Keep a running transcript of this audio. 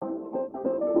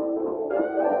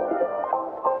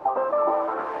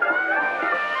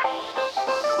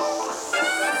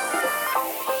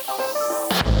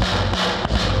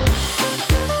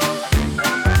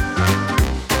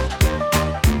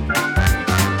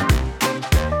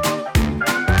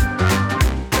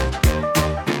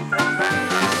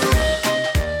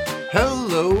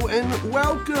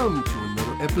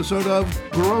episode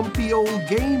of Grumpy Old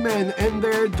Gay Men and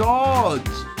Their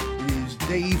Dogs. It is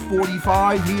day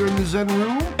 45 here in the Zen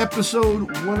Room, episode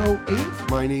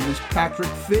 108. My name is Patrick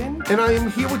Finn, and I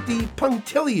am here with the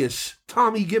punctilious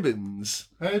Tommie Gibbons.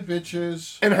 Hey,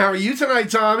 bitches. And how are you tonight,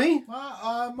 Tommie?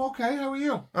 I'm okay. How are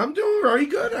you? I'm doing very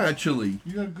good, actually.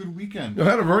 You had a good weekend. I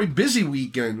had a very busy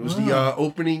weekend. It was the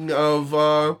opening of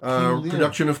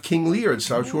production of King Lear at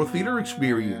South Shore Theater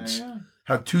Experience. Yeah.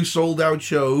 Had 2 sold-out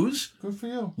shows. Good for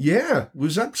you. Yeah, it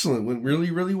was excellent. Went really,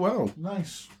 really well.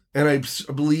 Nice. And I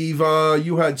believe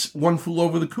you had One Flew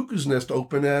Over the Cuckoo's Nest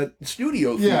open at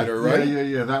Studio Theater, right?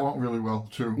 Yeah. That went really well,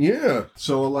 too. Yeah.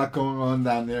 So a lot going on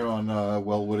down there on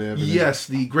Wellwood Avenue. Yes,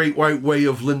 the Great White Way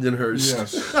of Lindenhurst.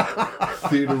 Yes.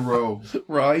 Theater Row.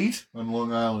 Right? On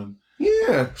Long Island.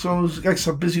 Yeah, so it was like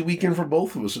a busy weekend for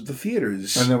both of us at the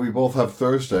theaters. And then we both have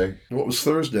Thursday. What was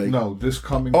Thursday? No, this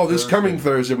coming this coming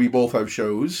Thursday we both have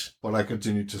shows. But I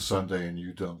continue to Sunday and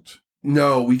you don't.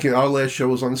 No, our last show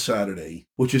was on Saturday,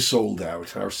 which is sold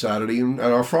out. Our Saturday and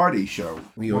our Friday show.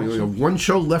 We only have 1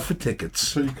 show left for tickets.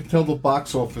 So you can tell the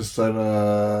box office that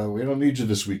we don't need you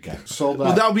this weekend. Sold out.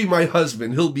 Well, that'll be my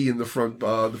husband. He'll be in the front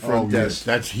desk.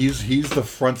 Yes. He's the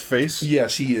front face?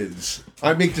 Yes, he is.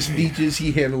 I make the speeches.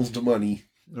 He handles the money.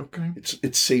 Okay.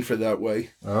 It's safer that way.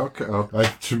 Okay.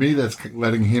 To me, that's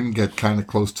letting him get kind of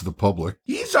close to the public.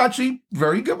 He's actually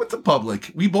very good with the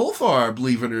public. We both are,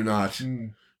 believe it or not.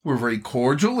 We're very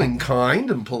cordial and kind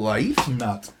and polite.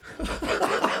 Not.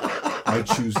 I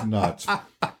choose not.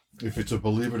 If it's a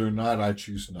believe it or not, I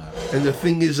choose not. And the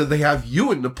thing is that they have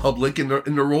you in the public in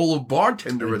the role of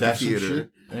bartender at the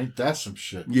theater. Ain't that some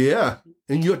shit? Yeah.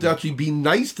 And you have to actually be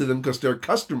nice to them because they're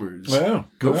customers. Yeah.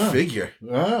 Go figure.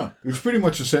 Yeah. It's pretty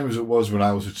much the same as it was when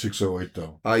I was at 608,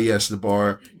 though. Yes, the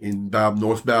bar in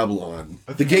North Babylon.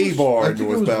 The gay bar in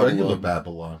North Babylon. Regular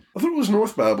Babylon. I thought it was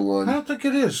North Babylon. I don't think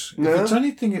it is. No? If it's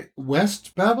anything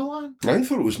West Babylon? I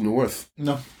thought it was North.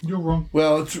 No, you're wrong.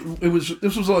 Well,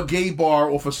 this was a gay bar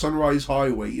off of Sunrise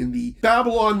Highway in the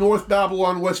Babylon, North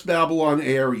Babylon, West Babylon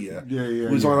area. Yeah.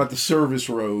 It was on at the service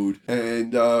road,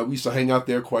 and we used to hang out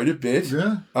there quite a bit.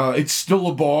 Yeah. It's still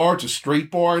a bar. It's a straight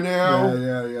bar now.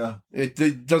 Yeah.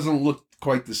 It doesn't look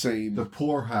quite the same. The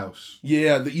poorhouse.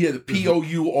 Yeah, the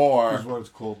POUR. Is what it's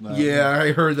called now. Yeah,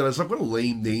 I heard that. I was like, what a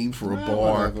lame name for a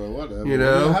bar. Whatever. You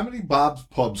know? How many Bob's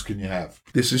pubs can you have?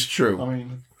 This is true. I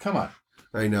mean, come on.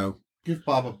 I know. Give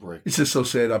Bob a break. It's just so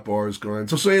sad that bar is gone.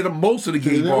 So sad that most of the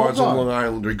gay bars on Long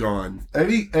Island are gone.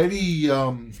 Eddie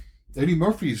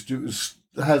Murphy's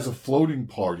has a floating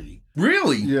party.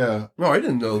 Really? Yeah. Oh, I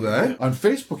didn't know that. On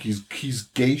Facebook, he's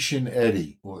Gation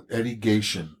Eddie, or Eddie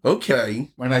Gation.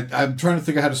 Okay. And I'm trying to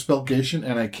think of how to spell Gation,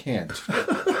 and I can't.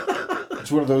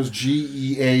 It's one of those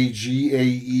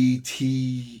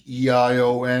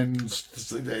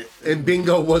GEAGAETEION. And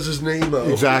bingo was his name, though.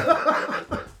 Exactly.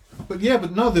 But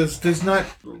no, there's not,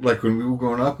 like when we were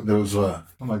growing up, there was, oh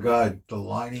my God, the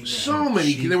lining.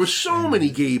 There were so many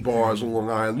gay bars on Long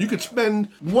Island. You could spend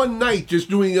one night just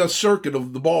doing a circuit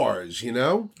of the bars, you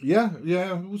know? Yeah,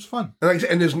 it was fun.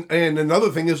 And another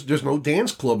thing is there's no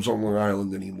dance clubs on Long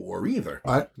Island anymore either.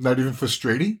 Not even for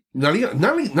straighty? Not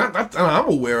that I'm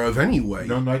aware of anyway.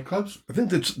 No nightclubs? I think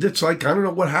that's like, I don't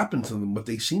know what happened to them, but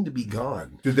they seem to be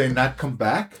gone. Did they not come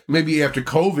back? Maybe after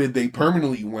COVID they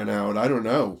permanently went out. I don't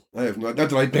know. I have not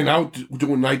that I've been out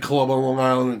doing nightclub on Long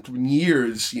Island in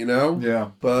years, you know?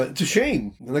 Yeah. But it's a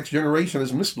shame. The next generation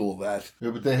has missed all that.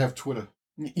 Yeah, but they have Twitter.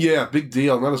 Yeah, big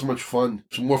deal. Not as much fun.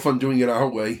 It's more fun doing it our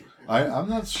way. I'm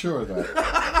not sure of that.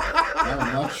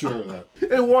 I'm not sure of that.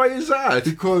 And why is that?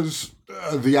 Because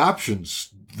the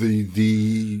options,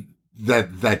 that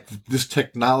this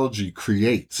technology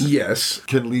creates, yes,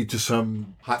 can lead to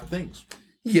some hot things.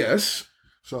 Yes.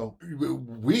 So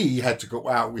we had to go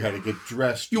out. We had to get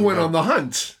dressed. You went on the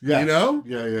hunt. Yes. You know.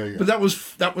 Yeah. But that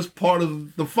was part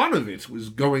of the fun of it. Was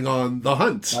going on the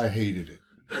hunt. I hated it.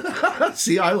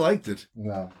 See, I liked it.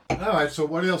 No. All right. So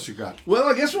what else you got? Well,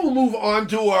 I guess we'll move on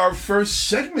to our first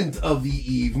segment of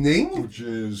the evening, which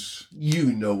is,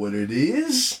 you know what it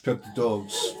is. Pet the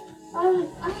dogs. I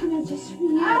cannot just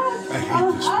read. I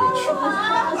hate this bitch.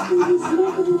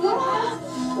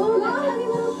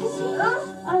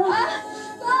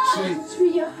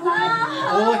 See,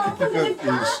 all I can think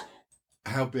of is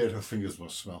how bad her fingers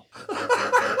must smell.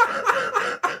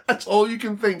 That's all you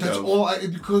can think of. That's all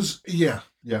because, yeah.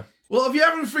 Well, if you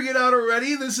haven't figured out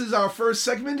already, this is our first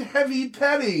segment, Heavy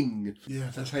Petting.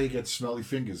 Yeah, that's how you get smelly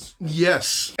fingers.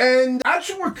 Yes. And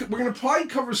actually, we're going to probably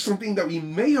cover something that we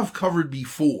may have covered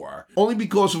before, only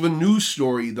because of a news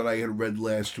story that I had read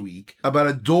last week about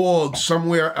a dog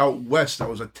somewhere out west that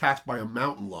was attacked by a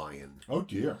mountain lion. Oh,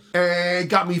 dear. And it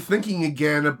got me thinking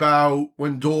again about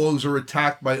when dogs are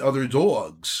attacked by other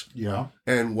dogs. Yeah.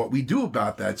 And what we do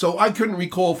about that. So I couldn't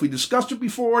recall if we discussed it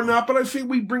before or not, but I think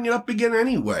we bring it up again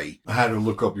anyway. I had to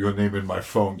look up your name in my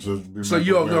phone. So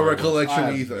you have no recollection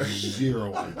I either. have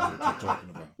zero idea what you're talking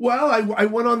about. Well, I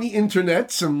went on the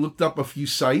internets and looked up a few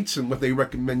sites and what they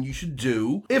recommend you should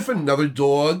do if another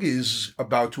dog is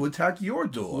about to attack your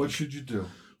dog. What should you do?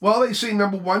 Well, they say,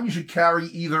 number one, you should carry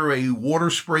either a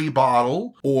water spray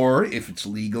bottle or, if it's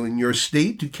legal in your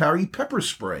state, to carry pepper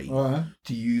spray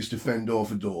to use to fend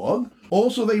off a dog.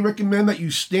 Also, they recommend that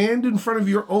you stand in front of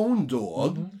your own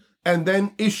dog and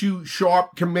then issue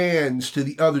sharp commands to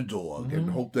the other dog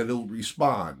and hope that it'll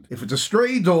respond. If it's a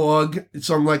stray dog, it's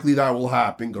unlikely that will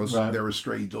happen because they're a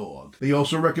stray dog. They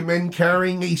also recommend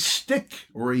carrying a stick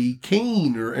or a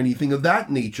cane or anything of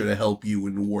that nature to help you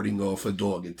in warding off a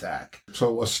dog attack.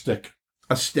 So a stick.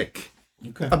 A stick.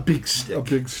 Okay. A big stick. A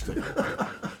big stick.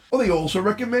 Well, they also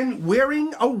recommend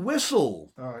wearing a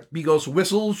whistle. All right. Because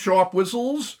sharp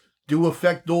whistles, do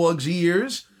affect dogs'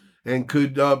 ears and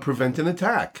could prevent an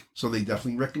attack. So they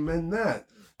definitely recommend that.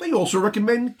 They also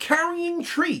recommend carrying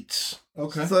treats.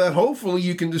 Okay. So that hopefully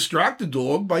you can distract the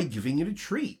dog by giving it a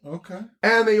treat. Okay.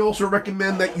 And they also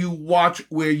recommend that you watch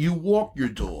where you walk your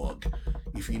dog.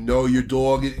 If you know your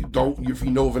dog, if you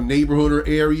know of a neighborhood or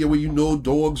area where you know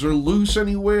dogs are loose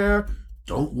anywhere,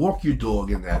 don't walk your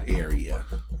dog in that area.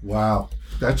 Wow.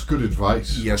 That's good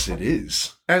advice. Yes, it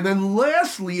is. And then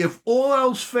lastly, if all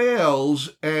else fails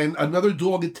and another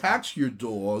dog attacks your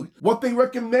dog, what they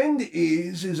recommend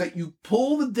is that you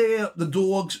pull the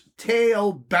dog's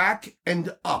tail back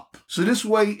and up. So this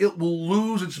way it will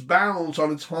lose its balance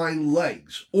on its hind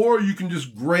legs. Or you can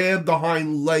just grab the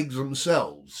hind legs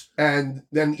themselves and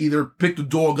then either pick the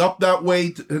dog up that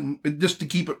way just to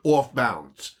keep it off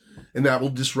balance. And that will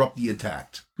disrupt the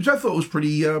attack, which I thought was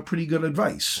pretty good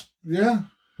advice. Yeah.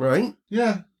 Right?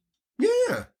 Yeah.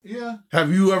 Yeah. Yeah.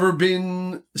 Have you ever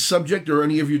been subject, or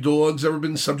any of your dogs ever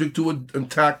been subject to an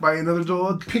attack by another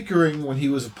dog? Pickering when he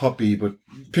was a puppy, but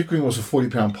Pickering was a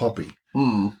 40-pound puppy.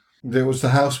 There was the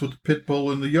house with the pit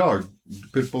bull in the yard. The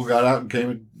pit bull got out and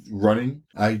came running.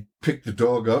 I picked the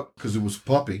dog up because it was a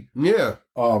puppy. Yeah.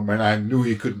 And I knew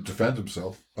he couldn't defend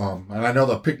himself. And I know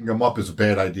that picking him up is a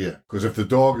bad idea because if the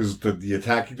dog is the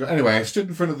attacking dog. Anyway, I stood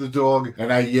in front of the dog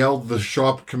and I yelled the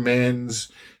sharp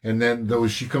commands. And then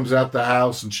she comes out the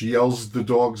house and she yells the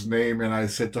dog's name. And I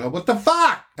said to her, "What the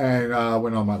fuck?" And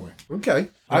went on my way. Okay.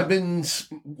 Yeah.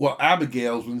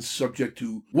 Abigail's been subject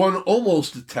to one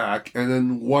almost attack and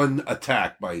then one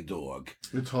attack by a dog.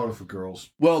 It's harder for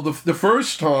girls. Well, the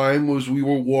first time was we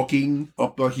were walking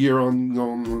up here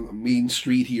on Main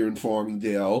Street here in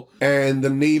Farmingdale, and the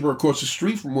neighbor across the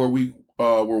street from where we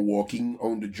were walking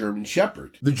owned a German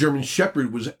Shepherd. The German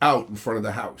Shepherd was out in front of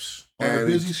the house. On a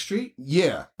busy street?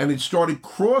 Yeah. And it started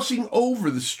crossing over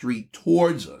the street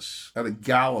towards us at a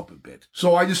gallop a bit.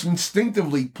 So I just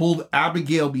instinctively pulled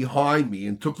Abigail behind me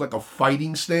and took like a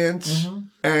fighting stance.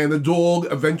 And the dog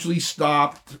eventually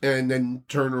stopped and then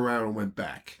turned around and went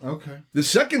back. Okay. The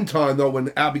second time, though,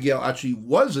 when Abigail actually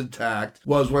was attacked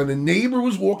was when a neighbor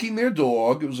was walking their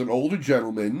dog. It was an older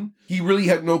gentleman. He really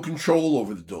had no control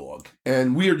over the dog.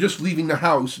 And we are just leaving the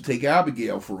house to take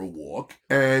Abigail for a walk.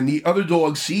 And the other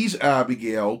dog sees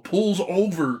Abigail, pulls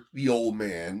over the old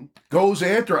man, goes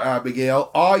after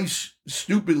Abigail. I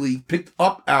stupidly picked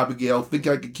up Abigail,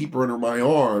 thinking I could keep her under my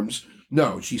arms.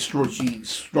 No, she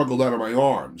struggled out of my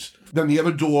arms. Then the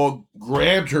other dog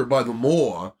grabbed her by the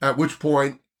maw, at which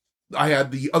point I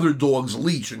had the other dog's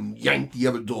leash and yanked the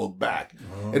other dog back.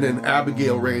 And then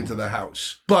Abigail ran to the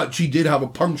house. But she did have a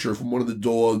puncture from one of the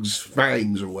dog's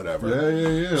fangs or whatever.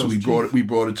 Yeah. So we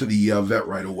brought it to the vet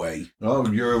right away.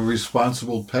 Oh, you're a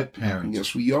responsible pet parent.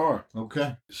 Yes, we are.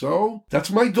 Okay. So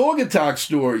that's my dog attack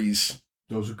stories.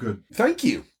 Those are good. Thank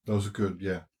you. Those are good,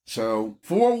 yeah. So,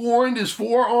 forewarned is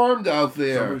forearmed out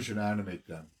there. Somebody should animate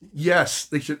them. Yes,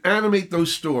 they should animate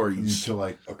those stories. Into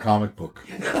like a comic book.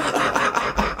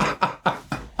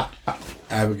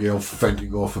 Abigail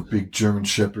fending off a big German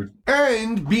Shepherd.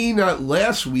 And being that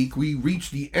last week we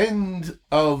reached the end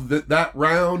of that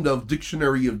round of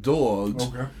Dictionary of Dogs.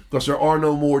 Okay. Because there are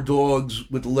no more dogs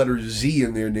with the letter Z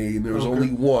in their name. There was only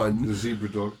one. The zebra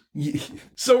dog.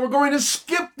 So we're going to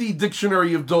skip the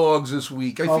Dictionary of Dogs this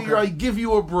week. I figure I'd give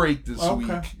you a break this week.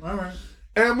 Okay, all right.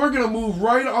 And we're going to move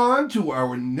right on to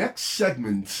our next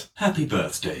segment. Happy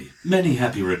birthday. Many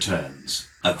happy returns.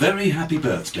 A very happy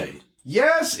birthday.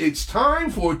 Yes, it's time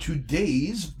for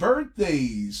today's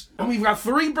birthdays. And we've got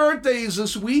 3 birthdays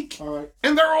this week. All right.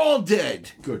 And they're all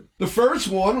dead. Good. The first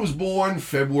one was born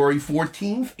February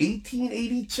 14th,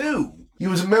 1882. He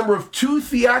was a member of 2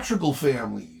 theatrical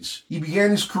families. He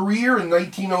began his career in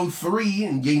 1903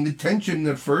 and gained attention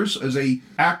at first as an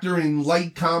actor in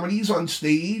light comedies on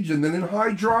stage and then in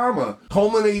high drama,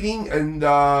 culminating in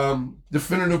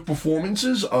definitive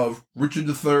performances of Richard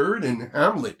III and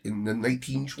Hamlet in the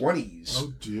 1920s.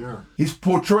 Oh, dear. His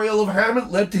portrayal of Hamlet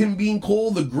led to him being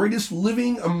called the greatest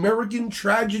living American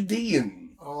tragedian.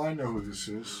 Oh, I know who this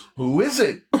is. Who is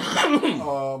it?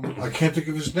 I can't think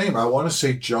of his name. I want to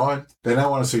say John. Then I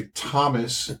want to say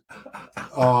Thomas.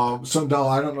 No,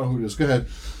 I don't know who it is. Go ahead.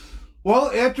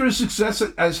 Well, after his success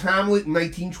as Hamlet in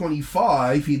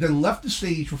 1925, he then left the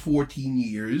stage for 14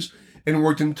 years and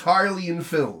worked entirely in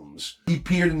films. He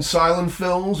appeared in silent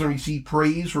films and received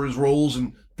praise for his roles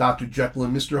in Dr. Jekyll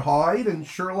and Mr. Hyde and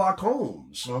Sherlock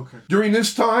Holmes. Okay. During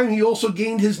this time, he also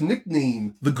gained his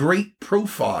nickname, The Great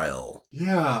Profile.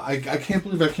 Yeah, I can't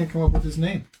believe I can't come up with his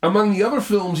name. Among the other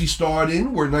films he starred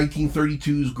in were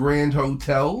 1932's Grand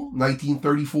Hotel,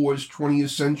 1934's 20th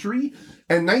Century,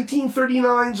 and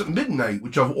 1939's Midnight,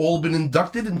 which have all been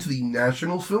inducted into the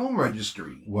National Film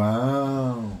Registry.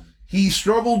 Wow. He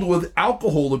struggled with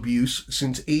alcohol abuse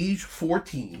since age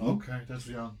 14. Okay, that's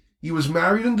young. He was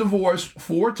married and divorced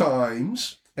 4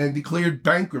 times and declared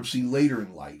bankruptcy later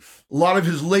in life. A lot of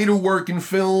his later work in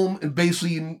film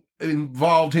basically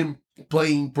involved him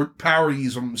playing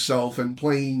parodies of himself and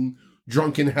playing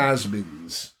drunken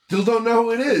has-beens. Still don't know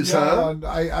who it is, huh?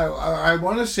 I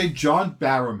want to say John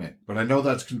Barrymore, but I know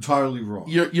that's entirely wrong.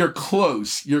 You're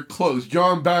close. You're close.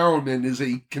 John Barrymore is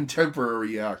a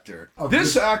contemporary actor.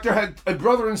 This actor had a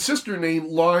brother and sister named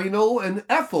Lionel and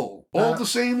Ethel, all the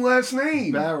same last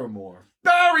name. Barrymore.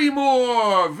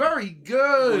 Barrymore! Very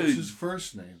good. What's his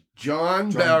first name?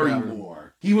 John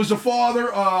Barrymore. He was the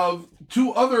father of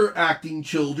 2 other acting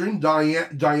children,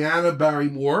 Diana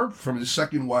Barrymore from his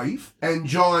second wife, and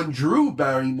John Drew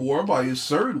Barrymore by his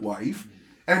third wife,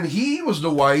 and he was the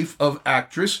wife of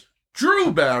actress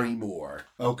Drew Barrymore.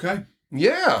 Okay.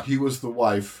 Yeah. He was the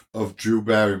wife of Drew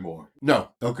Barrymore. No.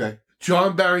 Okay.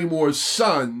 John Barrymore's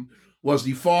son was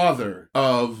the father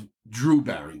of Drew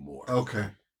Barrymore. Okay.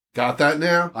 Got that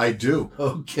now? I do.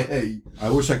 Okay. I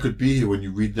wish I could be here when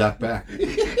you read that back.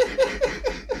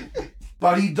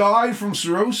 But he died from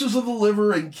cirrhosis of the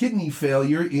liver and kidney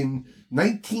failure in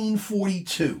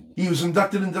 1942. He was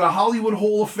inducted into the Hollywood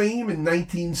Hall of Fame in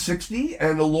 1960,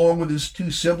 and along with his 2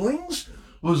 siblings,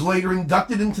 was later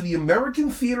inducted into the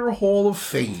American Theater Hall of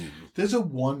Fame. There's a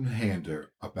one-hander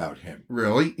about him.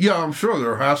 Really? Yeah, I'm sure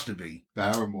there has to be.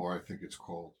 Barrymore, I think it's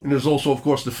called. And there's also, of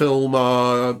course, the film,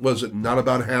 was it Not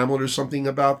About Hamlet or something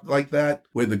about like that?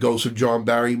 Where the ghost of John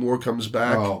Barrymore comes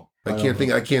back. Oh. I can't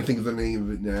think of the name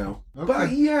of it now. Okay.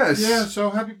 But yes. Yeah,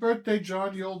 so happy birthday,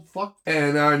 John, you old fuck.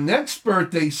 And our next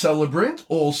birthday celebrant,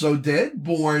 also dead,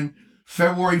 born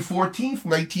February 14th,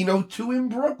 1902 in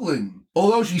Brooklyn.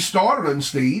 Although she started on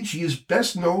stage, she is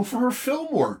best known for her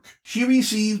film work. She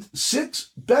received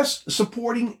 6 Best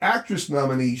Supporting Actress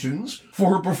nominations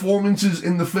for her performances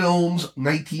in the films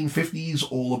 1950's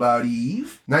All About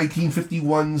Eve,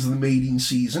 1951's The Mating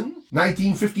Season,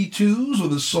 1952's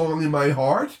With a Song in My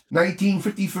Heart,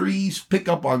 1953's Pick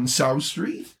Up on South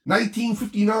Street,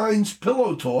 1959's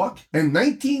Pillow Talk, and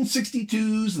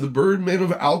 1962's The Birdman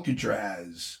of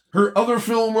Alcatraz. Her other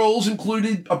film roles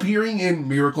included appearing in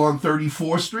Miracle on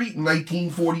 34th Street in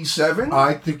 1947.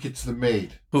 I think it's the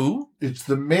maid. Who? It's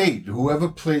the maid. Whoever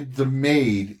played the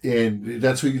maid in,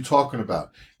 that's who you're talking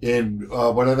about, in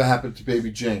Whatever Happened to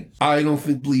Baby Jane. I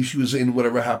don't believe she was in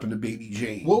Whatever Happened to Baby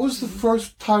Jane. What was the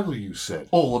first title you said?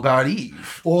 All About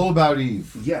Eve. All About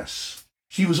Eve. Yes.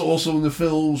 She was also in the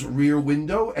films Rear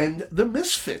Window and The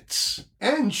Misfits.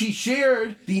 And she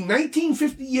shared the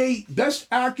 1958 Best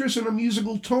Actress in a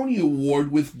Musical Tony Award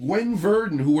with Gwen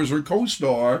Verdon, who was her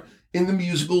co-star in the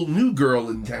musical New Girl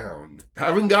in Town.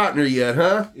 Haven't gotten her yet,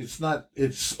 huh?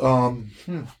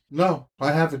 No,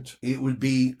 I haven't. It would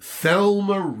be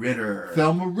Thelma Ritter.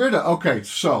 Thelma Ritter. Okay,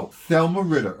 so Thelma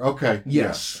Ritter. Okay.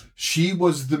 Yes. Yeah. She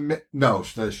was no,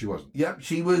 she wasn't. Yep,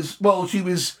 she was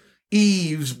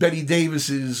Eve's, Betty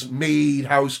Davis's maid,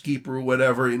 housekeeper, or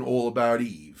whatever in All About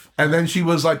Eve. And then she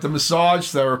was like the massage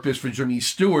therapist for Jimmy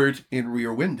Stewart in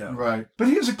Rear Window. Right. But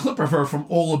here's a clip of her from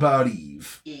All About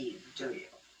Eve. Eve, do you?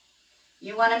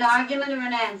 You want an argument or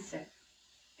an answer?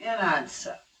 An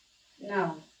answer.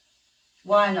 No.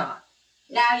 Why not?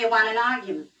 Now you want an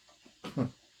argument.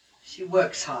 She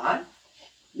works hard.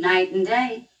 Night and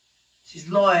day. She's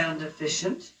loyal and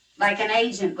efficient. Like an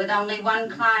agent with only one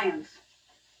client.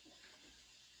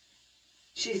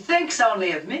 She thinks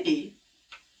only of me.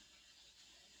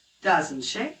 Doesn't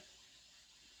she?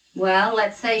 Well,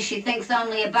 let's say she thinks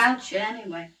only about you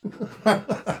anyway.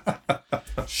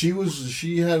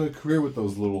 She had a career with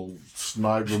those little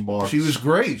snide remarks. She was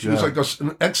great. She was like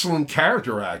an excellent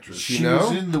character actress. She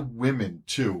was in The Women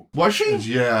too. Was she?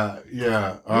 Yeah.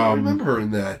 I remember her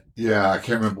in that. Yeah, I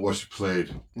can't remember what she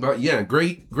played. But yeah,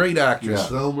 great actress,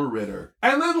 Thelma Ritter.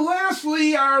 And then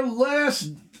lastly, our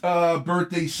last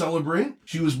birthday celebrant.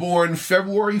 She was born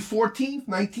February 14th,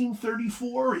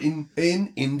 1934 in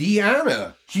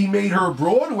Indiana. She made her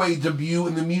Broadway debut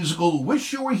in the musical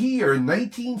Wish You Were Here in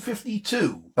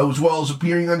 1952. As well as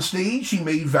appearing on stage, she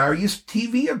made various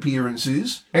TV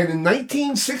appearances. And in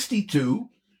 1962,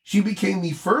 she became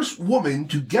the first woman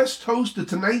to guest host The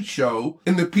Tonight Show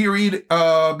in the period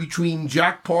between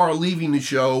Jack Parr leaving the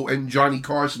show and Johnny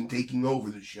Carson taking over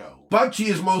the show. But she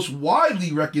is most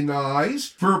widely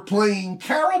recognized for playing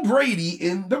Carol Brady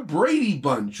in The Brady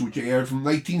Bunch, which aired from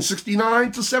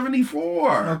 1969 to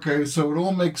 74. Okay, so it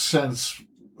all makes sense.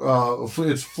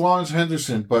 It's Florence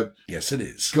Henderson, but... Yes, it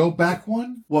is. Go back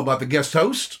one? What about the guest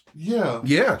host? Yeah.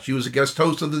 Yeah, she was a guest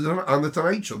host on The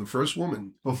Tonight Show, the first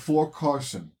woman. Before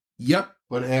Carson. Yep.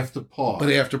 But after Parr.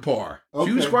 Okay.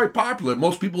 She was quite popular.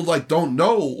 Most people don't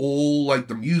know all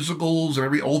the musicals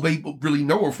and all they really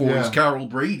know her for is Carol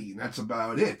Brady, and that's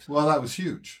about it. Well, that was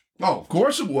huge. Oh, of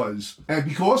course it was. And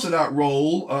because of that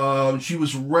role, she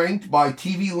was ranked by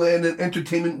TV Land and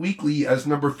Entertainment Weekly as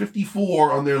number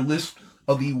 54 on their list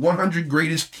of the 100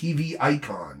 greatest TV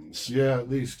icons. Yeah, at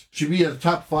least. She'd be at the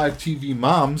top 5 TV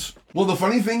moms. Well, the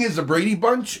funny thing is, the Brady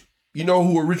Bunch, you know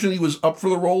who originally was up for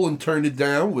the role and turned it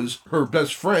down was her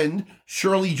best friend,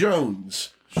 Shirley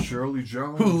Jones. Shirley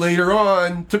Jones? Who later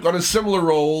on took on a similar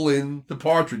role in The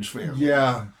Partridge Family.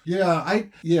 Yeah.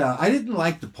 I didn't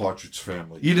like The Partridge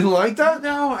Family. You didn't like that?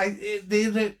 No,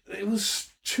 it was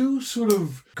too sort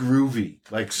of groovy,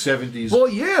 like 70s. Well,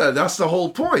 yeah, that's the whole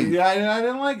point. Yeah, I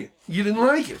didn't like it. You didn't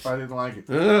like it? I didn't like it.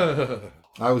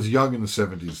 I was young in the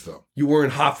 70s, though. You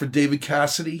weren't hot for David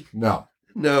Cassidy? No.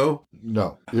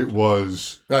 It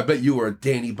was... I bet you were a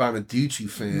Danny Bonaducci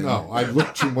fan. No, I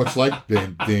look too much like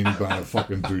Danny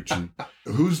Bonaducci.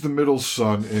 Who's the middle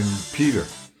son in Peter,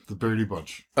 the Brady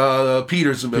Bunch?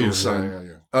 Peter's the middle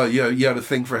son. Yeah. You had a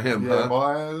thing for him, yeah, huh?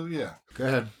 Well, yeah. Go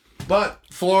ahead. But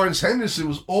Florence Henderson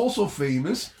was also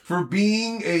famous for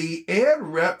being a ad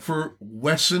rep for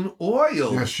Wesson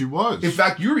Oil. Yes, she was. In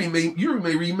fact, you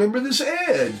may remember this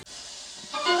ad.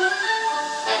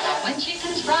 When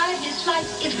chicken's fried, it's light,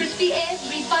 it's crispy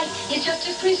every bite. It's just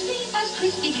as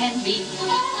crispy can be.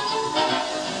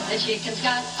 The chicken's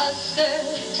got a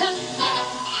certain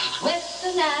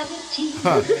Wessonality.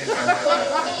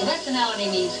 Wessonality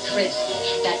means crisp.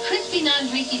 That crispy,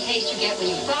 non-greasy taste you get when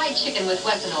you fry chicken with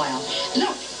Wesson oil.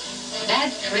 Look,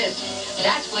 that's crisp.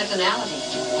 That's Wessonality.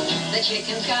 The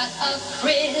chicken's got a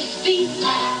crispy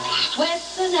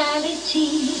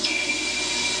Wessonality.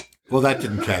 Well, that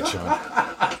didn't catch on.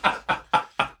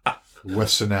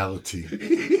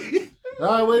 Wessonality. All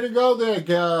right, way to go there,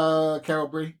 Carol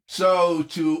Bree. So,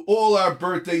 to all our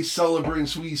birthday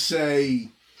celebrants, we say...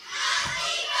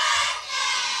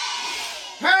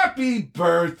 Happy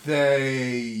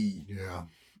birthday! Yeah,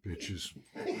 bitches.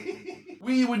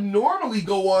 We would normally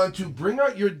go on to Bring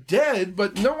Out Your Dead,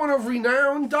 but no one of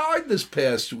renown died this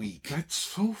past week. That's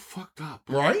so fucked up.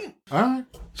 Right? All right.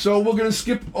 So we're going to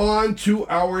skip on to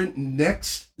our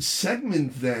next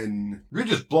segment then. We're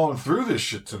just blowing through this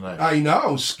shit tonight. I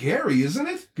know. Scary, isn't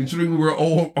it? Considering we were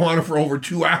on it for over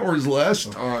 2 hours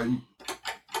last time.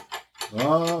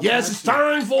 Yes, it's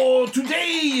time for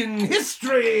Today in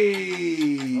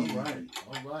History. All right.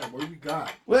 What do we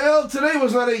got? Well, today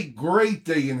was not a great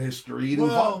day in history. It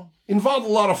involved a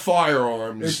lot of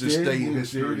firearms day in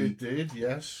history. It did,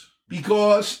 yes.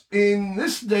 Because in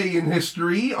this day in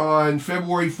history, on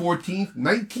February 14th,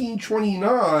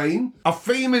 1929, a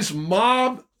famous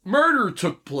mob murder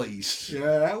took place.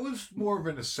 Yeah, that was more of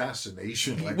an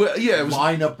assassination. It was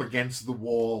line up against the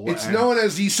wall. It's known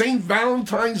as the Saint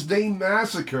Valentine's Day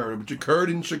Massacre, which occurred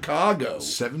in Chicago.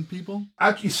 7 people?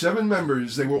 Actually, 7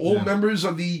 members. They were all members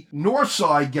of the North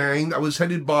Side gang that was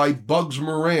headed by Bugs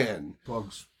Moran.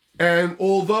 And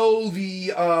although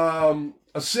the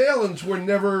assailants were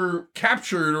never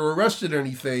captured or arrested or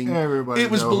anything,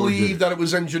 it was believed that it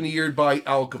was engineered by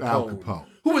Al Capone.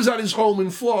 Who was at his home in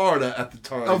Florida at the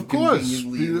time. Of course,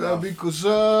 because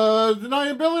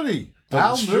deniability.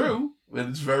 That's true. And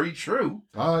it's very true.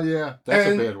 Oh, yeah. That's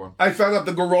And a bad one. I found out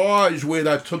the garage where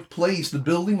that took place, the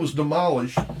building was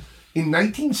demolished in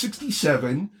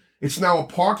 1967. It's now a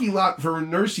parking lot for a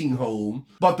nursing home.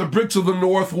 But the bricks of the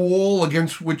north wall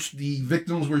against which the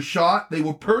victims were shot, they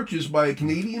were purchased by a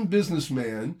Canadian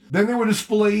businessman. Then they were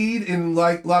displayed in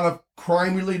like a lot of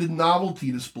crime-related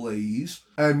novelty displays.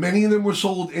 And many of them were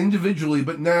sold individually,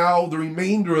 but now the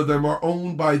remainder of them are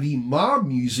owned by the Mob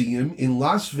Museum in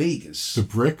Las Vegas. The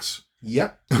bricks?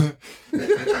 Yep.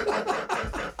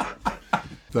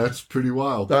 That's pretty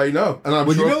wild. I know. And I'm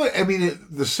Well, sure you know what? I mean,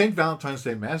 the Saint Valentine's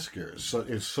Day Massacre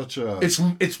is such a...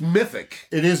 it's mythic.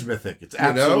 It is mythic. It's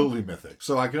absolutely mythic.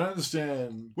 So I can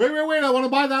understand... Wait, I want to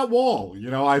buy that wall. You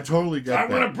know, I totally get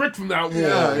that. I want a brick from that wall.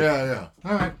 Yeah.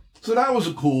 All right. So that was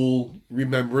a cool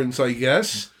remembrance, I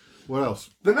guess. What else?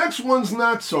 The next one's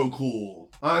not so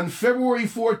cool. On February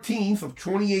 14th of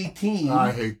 2018...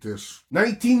 I hate this.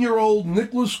 19-year-old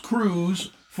Nicholas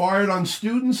Cruz fired on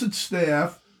students and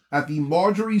staff at the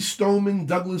Marjorie Stoneman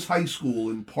Douglas High School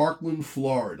in Parkland,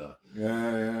 Florida.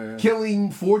 Yeah.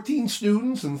 Killing 14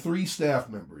 students and 3 staff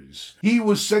members. He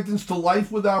was sentenced to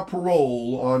life without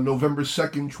parole on November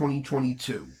 2nd,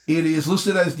 2022. It is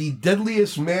listed as the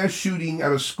deadliest mass shooting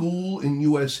at a school in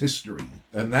U.S. history.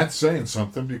 And that's saying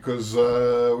something because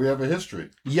we have a history.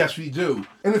 Yes, we do.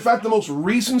 And in fact, the most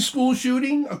recent school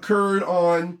shooting occurred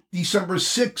on December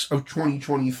 6th of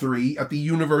 2023 at the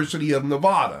University of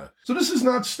Nevada. So this is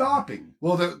not stopping.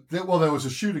 Well, there was a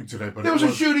shooting today, but There was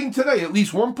a shooting today. At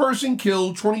least one person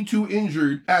killed, 22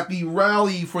 injured at the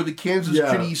rally for the Kansas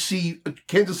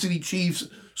City Chiefs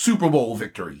Super Bowl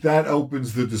victory. That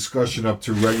opens the discussion up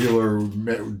to regular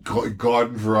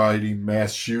garden variety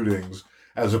mass shootings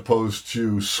as opposed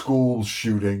to school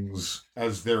shootings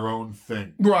as their own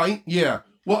thing. Right, yeah.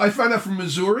 Well, I found out from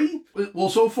Missouri. Well,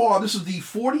 so far, this is the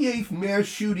 48th mass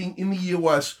shooting in the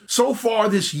U.S. so far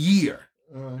this year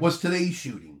was today's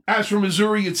shooting. As for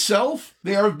Missouri itself,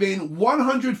 there have been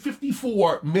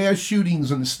 154 mass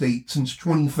shootings in the state since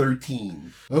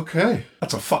 2013. Okay.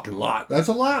 That's a fucking lot. That's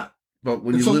a lot. But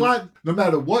when it's you a lot. No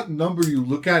matter what number you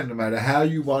look at, no matter how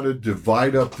you want to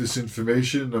divide up this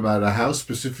information, no matter how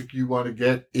specific you want to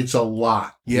get, it's a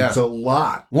lot. Yeah. It's a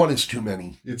lot. One is too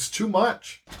many. It's too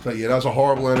much. But yeah, that was a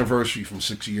horrible anniversary from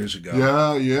 6 years ago.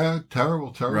 Yeah.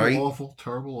 Terrible, Right? awful,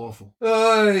 terrible.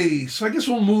 Hey, so I guess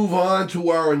we'll move on to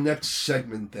our next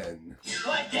segment then.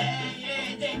 What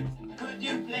day is it? Could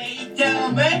you please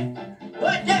tell me?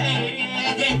 What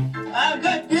day is it? I'm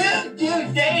confused,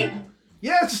 Tuesday.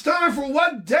 Yes, it's time for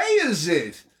What Day Is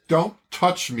It? Don't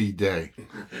touch me day.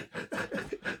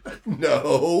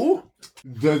 No.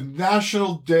 The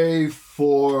National Day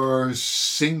for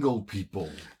Single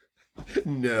People.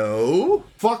 No.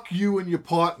 Fuck you and your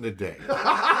partner day.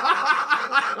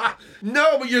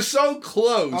 No, but you're so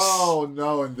close. Oh,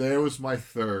 no, and there was my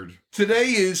third.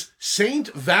 Today is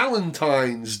Saint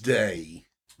Valentine's Day.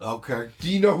 Okay.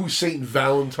 Do you know who Saint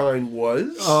Valentine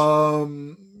was?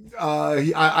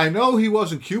 I know he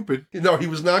wasn't Cupid. No, he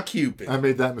was not Cupid. I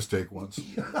made that mistake once.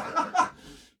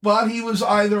 But he was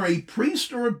either a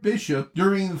priest or a bishop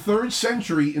during the 3rd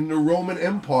century in the Roman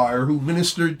Empire who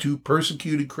ministered to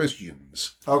persecuted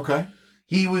Christians. Okay.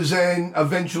 He was then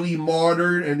eventually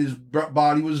martyred and his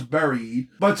body was buried.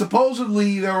 But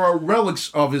supposedly there are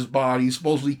relics of his body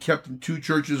supposedly kept in 2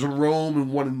 churches in Rome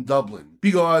and 1 in Dublin.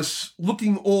 Because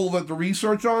looking all at the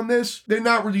research on this, they're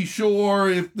not really sure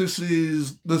if this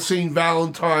is the Saint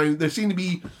Valentine. There seem to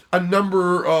be a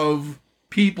number of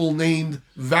people named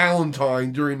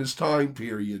Valentine during this time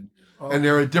period. And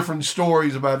there are different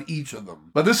stories about each of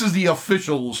them. But this is the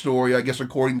official story, I guess,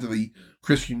 according to the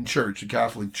Christian Church, the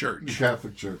Catholic Church. The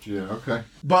Catholic Church, yeah, okay.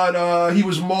 But he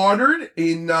was martyred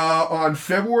on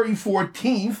February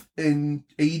 14th in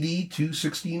AD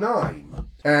 269.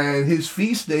 And his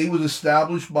feast day was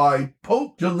established by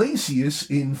Pope Gelasius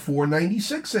in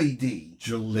 496 AD.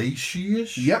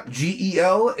 Gelasius? Yep,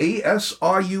 Gelasrus.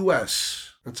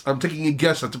 I'm taking a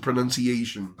guess at the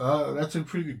pronunciation. That's a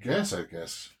pretty good guess, I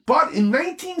guess. But in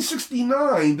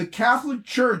 1969, the Catholic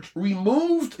Church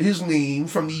removed his name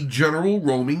from the general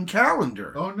Roman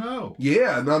calendar. Oh, no.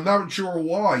 Yeah, and I'm not sure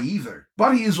why either.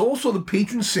 But he is also the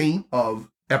patron saint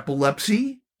of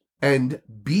epilepsy and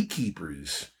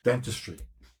beekeepers. Dentistry.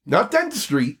 Not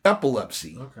dentistry,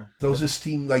 epilepsy. Okay. Those just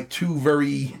seem like 2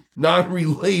 very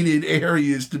non-related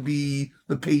areas to be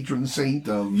the patron saint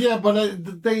of. Yeah,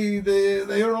 but they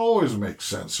don't always make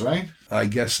sense, right? I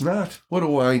guess not. What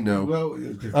do I know? Well,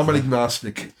 I'm an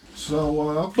agnostic. So,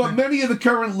 okay. But many of the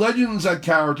current legends that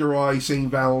characterize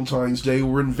St. Valentine's Day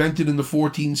were invented in the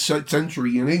 14th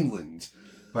century in England.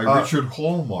 By Richard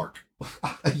Hallmark.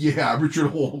 Yeah,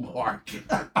 Richard Hallmark.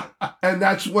 And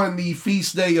that's when the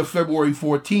feast day of February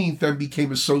 14th then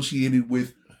became associated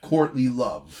with courtly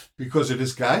love. Because of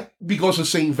this guy? Because of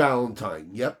Saint Valentine,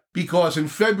 yep. Because in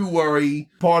February,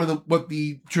 part of what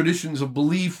the traditions of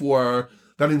belief were,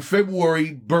 that in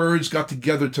February, birds got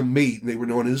together to mate, and they were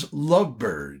known as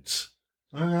lovebirds.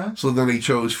 Okay. So then they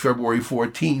chose February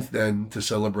 14th then to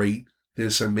celebrate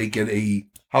this and make it a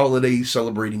holiday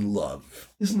celebrating love.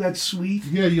 Isn't that sweet?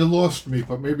 Yeah, you lost me,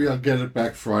 but maybe I'll get it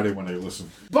back Friday when I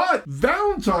listen. But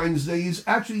Valentine's Day is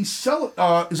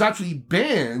actually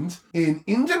banned in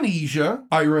Indonesia,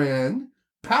 Iran,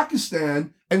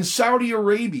 Pakistan, and Saudi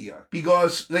Arabia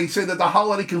because they say that the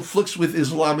holiday conflicts with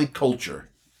Islamic culture.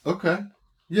 Okay.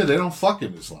 Yeah, they don't fuck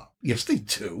in Islam. Yes, they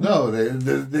do. No, they're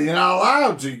not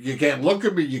allowed to. You can't look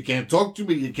at me. You can't talk to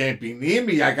me. You can't be near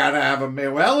me. I gotta have a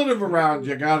male relative around.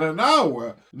 You gotta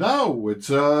know. No, it's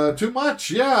too much.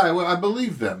 Yeah, I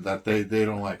believe them that they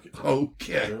don't like it.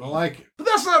 Okay. They don't like it. But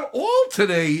that's not all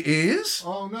today is.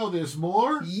 Oh, no, there's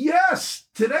more? Yes,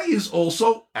 today is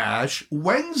also Ash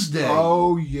Wednesday.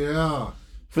 Oh, yeah.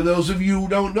 For those of you who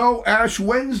don't know, Ash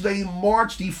Wednesday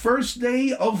marks the first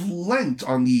day of Lent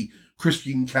on the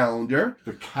Christian calendar.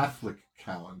 The Catholic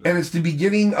calendar. And it's the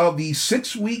beginning of the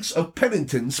 6 weeks of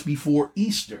penitence before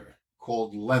Easter.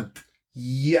 Called Lent.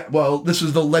 Yeah, well, this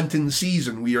is the Lenten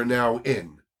season we are now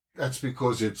in. That's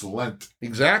because it's Lent.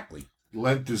 Exactly.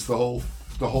 Lent is the whole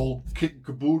kit and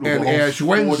caboodle. And Ash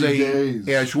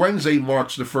Wednesday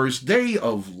marks the first day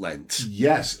of Lent.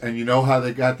 Yes, and you know how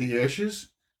they got the ashes?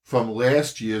 From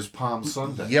last year's Palm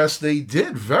Sunday. Yes, they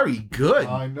did. Very good.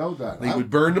 I know that. They would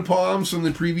burn the palms from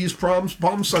the previous Palm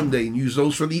Sunday and use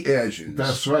those for the ashes.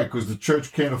 That's right, because the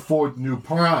church can't afford new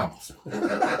palms.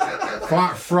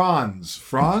 Fronds.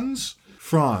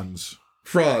 Palm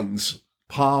fronds.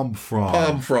 Palm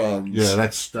fronds. Yeah,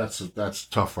 that's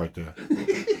tough right there.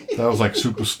 That was like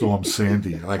Superstorm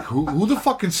Sandy. Like, who the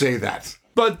fuck can say that?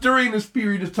 But during this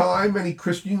period of time, many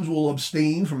Christians will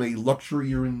abstain from a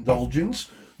luxury or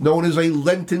indulgence known as a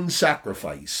Lenten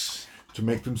sacrifice. To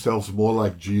make themselves more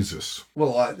like Jesus.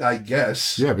 Well, I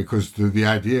guess. Yeah, because the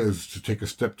idea is to take a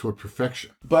step toward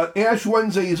perfection. But Ash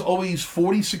Wednesday is always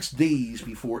 46 days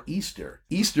before Easter.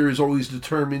 Easter is always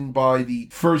determined by the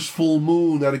first full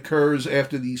moon that occurs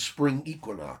after the spring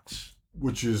equinox.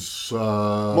 Which is...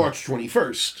 March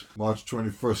 21st. March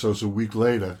 21st, so it's a week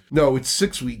later. No, it's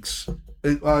 6 weeks.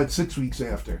 It's 6 weeks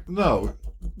after. No,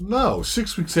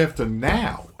 6 weeks after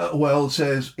now. Well, it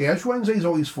says Ash Wednesday is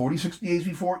always 46 days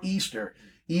before Easter.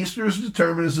 Easter is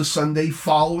determined as the Sunday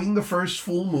following the first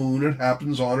full moon. It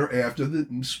happens on or after the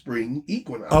spring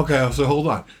equinox. Okay, so hold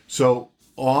on. So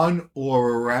on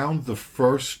or around the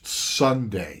first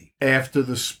Sunday after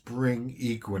the spring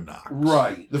equinox.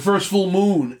 Right. The first full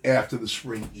moon after the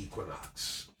spring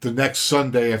equinox. The next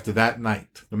Sunday after that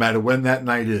night, no matter when that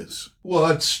night is. Well,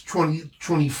 that's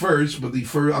 21st, but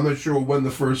I'm not sure when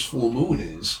the first full moon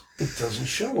is. It doesn't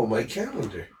show on my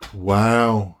calendar.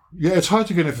 Wow. Yeah, it's hard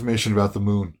to get information about the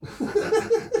moon.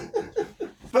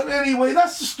 But anyway,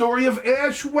 that's the story of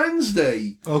Ash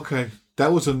Wednesday. Okay.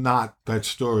 That was a knot, that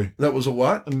story. That was a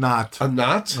what? A knot. A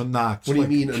knot? A knot. What do you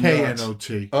mean a knot?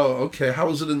 K-N-O-T. Oh, okay. How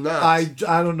is it a knot? I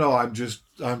don't know. I'm just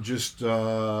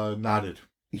knotted.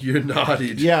 You're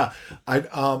nodded. Yeah,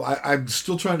 I'm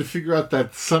still trying to figure out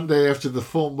that Sunday after the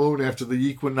full moon, after the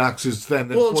equinox is then.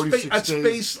 Well, 46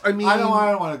 days. I mean, I don't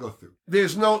want to go through.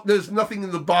 There's nothing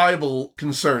in the Bible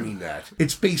concerning that.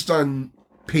 It's based on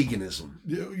paganism.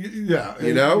 Yeah,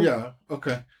 you know. Yeah,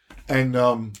 okay. And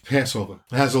Passover.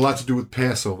 It has a lot to do with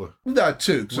Passover. That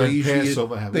too. So they usually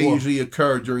usually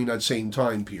occur during that same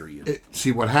time period.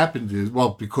 See, what happened is,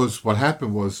 because what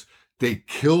happened was they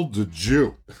killed the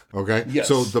Jew, okay? Yes.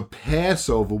 So the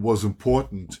Passover was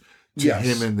important to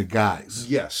him and the guys.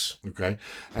 Yes. Okay?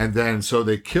 And then, so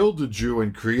they killed the Jew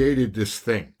and created this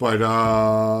thing. But,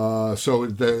 so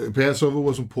the Passover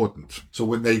was important. So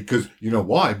because, you know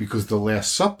why? Because the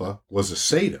Last Supper was a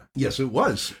Seder. Yes, it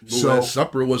was. The Last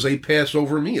Supper was a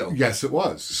Passover meal. Yes, it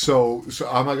was. So,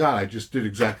 oh my God, I just did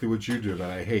exactly what you do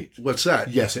that I hate. What's that?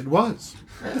 Yes, it was.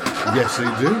 Yes, they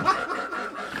do.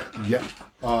 Yeah.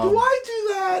 Do I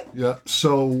do that? Yeah.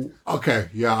 So, okay.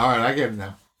 Yeah. All right. I get it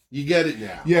now. You get it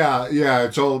now. Yeah. Yeah.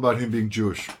 It's all about him being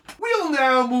Jewish. We'll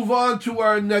now move on to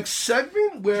our next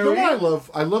segment where... You know what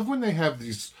I love when they have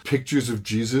these pictures of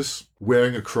Jesus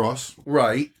wearing a cross.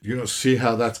 Right. See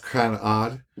how that's kind of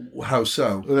odd? How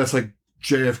so? That's like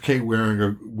JFK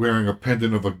wearing a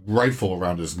pendant of a rifle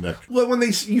around his neck. Well, when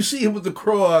you see him with the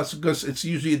cross, because it's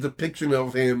usually a depiction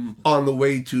of him on the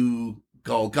way to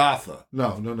Golgotha.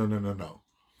 No.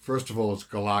 First of all, it's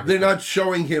galactic. They're not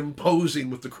showing him posing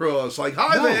with the cross, like,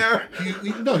 hi there.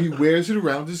 He wears it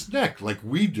around his neck like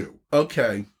we do.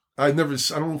 Okay. I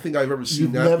don't think I've ever seen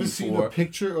You've that never before. seen a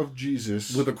picture of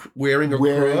Jesus With wearing a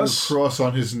cross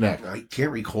on his neck. I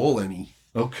can't recall any.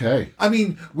 Okay. I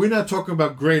mean, we're not talking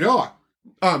about great art.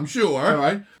 I'm sure. All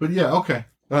right. But yeah, okay.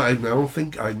 I don't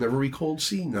think I've never recalled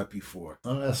seeing that before.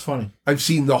 Oh, that's funny. I've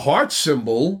seen the heart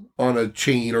symbol on a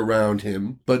chain around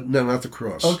him, but no, not the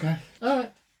cross. Okay. All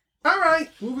right.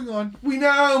 Moving on. We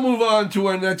now move on to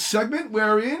our next segment,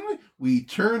 wherein we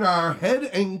turn our head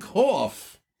and cough.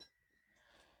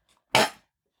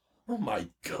 Oh my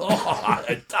God!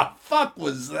 What the fuck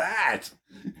was that?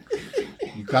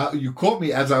 You caught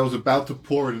me as I was about to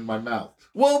pour it in my mouth.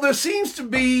 Well, there seems to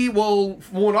be, from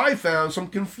what I found, some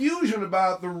confusion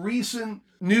about the recent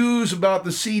news about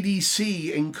the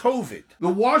CDC and COVID. The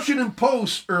Washington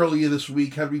Post earlier this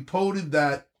week had reported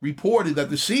that the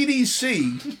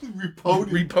CDC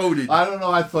reported. I don't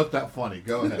know. I thought that funny.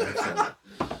 Go ahead.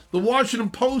 The Washington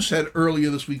Post had earlier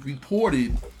this week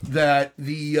reported that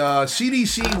the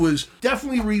CDC was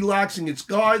definitely relaxing its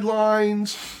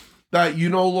guidelines, that you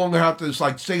no longer have to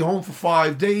stay home for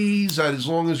 5 days, that as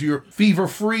long as you're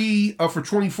fever-free for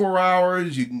 24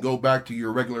 hours, you can go back to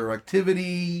your regular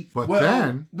activity. But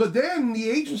then the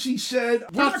agency said,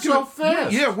 not so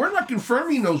fast. Yeah, we're not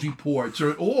confirming those reports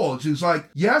at all. It's just like,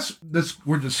 yes,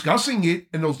 we're discussing it,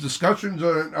 and those discussions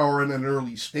are in an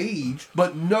early stage,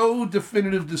 but no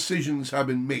definitive decisions have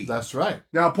been made. That's right.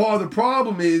 Now, part of the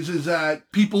problem is that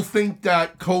people think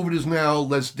that COVID is now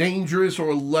less dangerous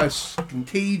or less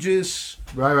contagious.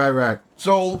 Right.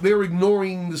 So they're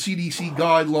ignoring the CDC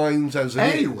guidelines as it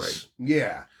Anyway. is.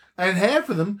 Yeah. And half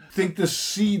of them think the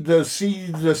CDC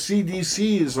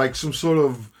is like some sort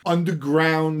of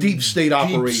underground Deep state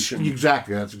operation.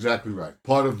 Exactly. That's exactly right.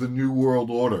 Part of the New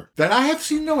World Order that I have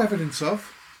seen no evidence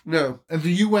of. No. And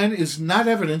the UN is not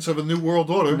evidence of a New World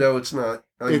Order. No, it's not.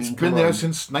 It's been there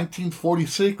since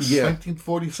 1946,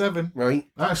 1947. Right.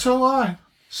 So I.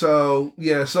 So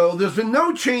there's been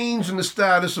no change in the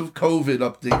status of COVID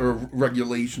update or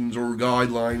regulations or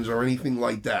guidelines or anything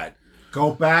like that.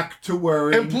 Go back to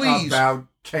worrying please, about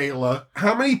Taylor.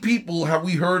 How many people have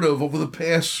we heard of over the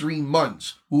past 3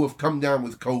 months who have come down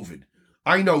with COVID?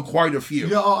 I know quite a few.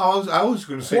 Yeah, I was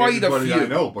going to say quite everybody a few. I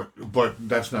know, but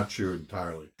that's not true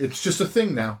entirely. It's just a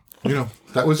thing now.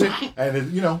 That was it.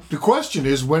 And the question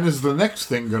is, when is the next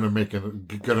thing going to make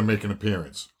an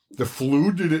appearance? The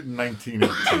flu did it in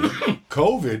 1918.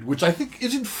 COVID, which I think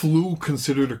isn't flu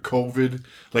considered a COVID?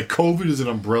 Like COVID is an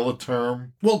umbrella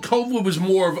term. Well, COVID was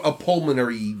more of a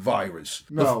pulmonary virus.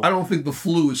 No. I don't think the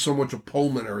flu is so much a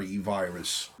pulmonary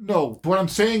virus. No, what I'm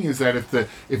saying is that if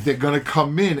they're going to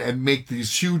come in and make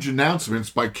these huge announcements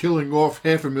by killing off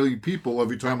 500,000 people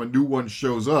every time a new one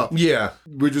shows up, yeah,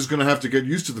 we're just going to have to get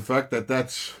used to the fact that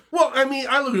that's... Well, I mean,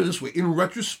 I look at it this way. In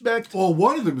retrospect... Well,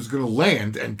 one of them is going to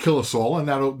land and kill us all, and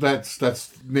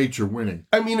that's nature winning.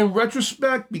 I mean, in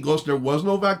retrospect, because there was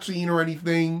no vaccine or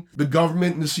anything, the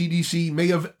government and the CDC may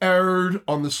have erred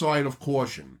on the side of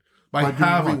caution by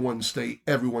having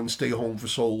everyone stay home for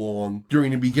so long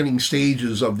during the beginning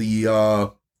stages of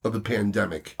the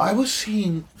pandemic. I was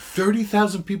seeing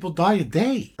 30,000 people die a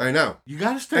day. I know. You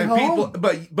got to stay home.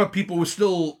 But people were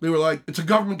still, they were like, it's a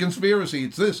government conspiracy.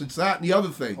 It's this, it's that, and the other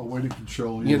thing. A way to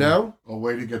control you. You know? A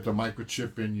way to get the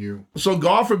microchip in you. So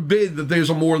God forbid that there's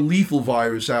a more lethal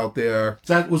virus out there.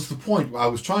 That was the point I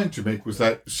was trying to make, was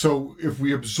that, so if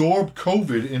we absorb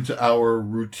COVID into our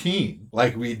routine,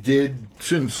 like we did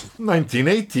since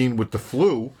 1918 with the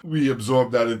flu, we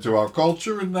absorbed that into our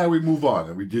culture, and now we move on.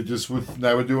 And we did this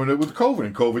now we're doing it with COVID,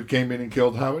 and COVID came in and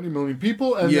killed how many million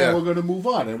people, and then we're going to move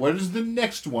on. And what is the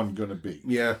next one going to be?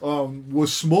 Yeah.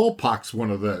 Was smallpox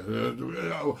one of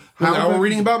the... now we're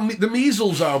reading about the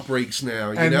measles outbreaks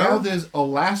now, and now there's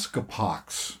Alaska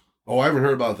pox. Oh, I haven't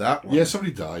heard about that one. Yeah,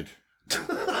 somebody died.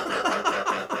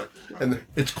 And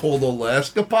it's called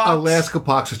Alaska pox? Alaska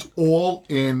pox. It's all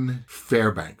in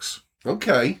Fairbanks.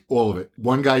 Okay. All of it.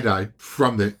 One guy died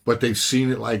from it, but they've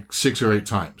seen it like 6 or 8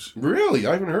 times. Really?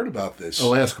 I haven't heard about this.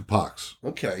 Alaska pox.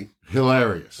 Okay.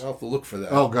 Hilarious. I'll have to look for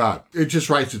that. Oh, God. It just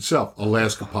writes itself.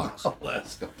 Alaska pox.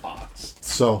 Alaska pox.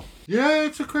 So, yeah,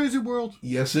 it's a crazy world.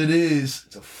 Yes, it is.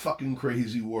 It's a fucking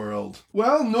crazy world.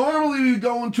 Well, normally we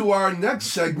go into our next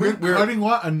segment. We're cutting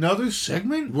what? Another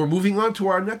segment? We're moving on to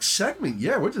our next segment.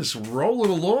 Yeah, we're just rolling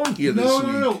along here this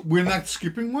week. No. We're not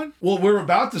skipping one? Well, we're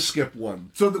about to skip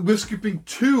one. So we're skipping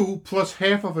 2 plus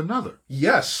half of another.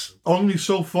 Yes. Only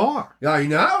so far. I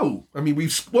know. I mean, we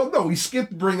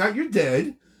skipped Bring Out Your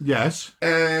Dead. Yes.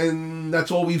 And that's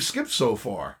all we've skipped so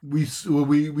far.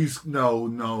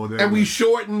 No. And we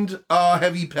shortened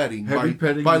heavy petting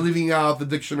by leaving out the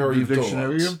dictionary of dogs.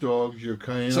 Dictionary of dogs. You're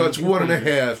kind of So it's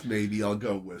 1.5 maybe I'll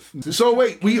go with. So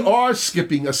wait, we are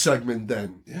skipping a segment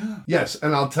then. Yeah. Yes,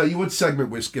 and I'll tell you what segment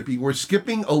we're skipping. We're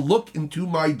skipping a look into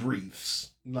my briefs.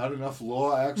 Not enough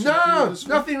law action? No,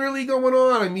 nothing really going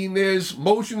on. I mean, there's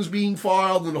motions being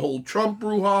filed and the whole Trump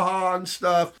brouhaha and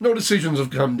stuff. No decisions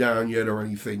have come down yet or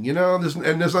anything, you know? There's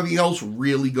nothing else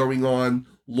really going on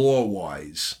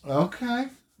law-wise. Okay.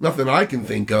 Nothing I can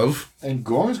think of. And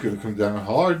Goran's going to come down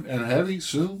hard and heavy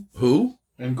soon. Who?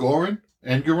 And Goran?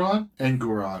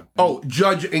 Engoron. Oh,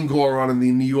 Judge Engoron in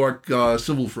the New York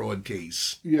civil fraud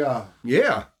case. Yeah.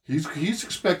 Yeah. He's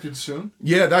expected soon.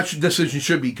 Yeah, that decision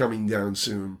should be coming down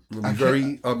soon.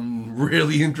 I'm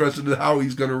really interested in how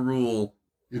he's going to rule.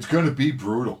 It's going to be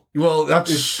brutal. Well,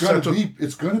 it's going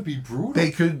to be brutal.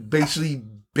 They could basically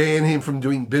ban him from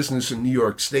doing business in New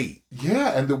York State.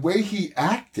 Yeah, and the way he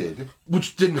acted,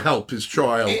 which didn't help his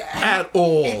trial at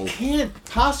all. It can't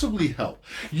possibly help.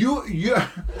 You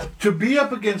to be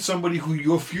up against somebody who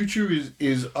your future is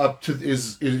based on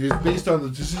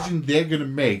the decision they're going to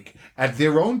make at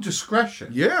their own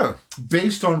discretion. Yeah,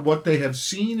 based on what they have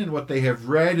seen and what they have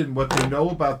read and what they know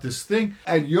about this thing,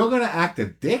 and you're going to act a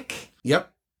dick. Yep.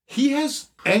 He has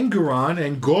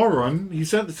Engoron. He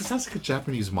said, this sounds like a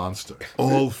Japanese monster.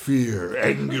 All fear,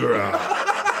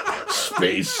 Engoron.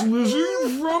 Space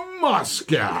lizard from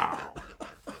Moscow.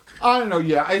 I don't know.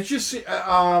 Yeah, I'm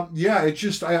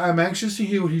anxious to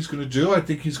hear what he's going to do. I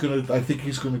think he's going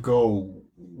to go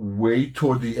way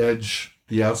toward the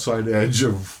outside edge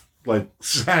of like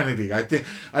sanity. I think,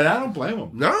 and I don't blame him.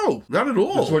 No, not at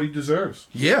all. That's what he deserves.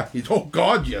 Yeah. Oh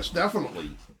God, yes,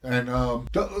 definitely. And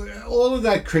all of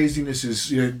that craziness is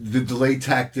the delay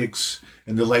tactics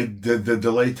and the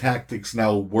delay tactics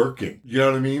now working. You know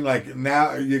what I mean? Like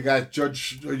now you got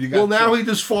now he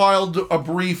just filed a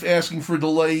brief asking for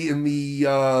delay in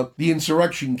the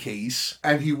insurrection case,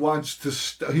 and he wants to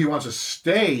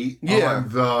stay on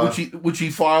the which he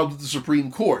filed with the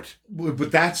Supreme Court.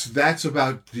 But that's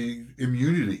about the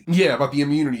immunity. Yeah, about the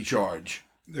immunity charge.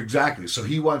 Exactly. So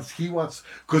he wants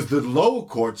because the lower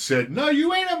court said, no,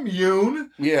 you ain't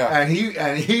immune. Yeah.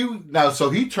 So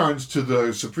he turns to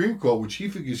the Supreme Court, which he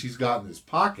figures he's got in his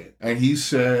pocket, and he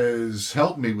says,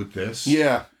 help me with this.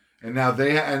 Yeah. And now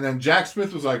and then Jack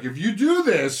Smith was like, if you do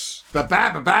this, Mike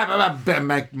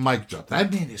drop.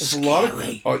 That man is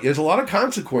scary. There's a lot of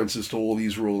consequences to all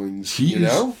these rulings.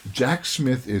 Jack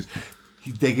Smith is.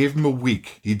 They gave him a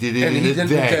week. He did it in a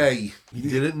day. He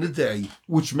did it in a day.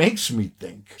 Which makes me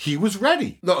think he was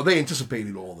ready. No, they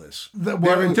anticipated all this.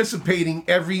 They're anticipating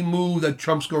every move that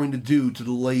Trump's going to do to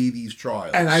delay these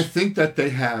trials. And I think that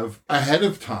they have, ahead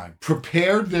of time,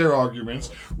 prepared their arguments,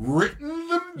 written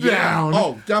them down.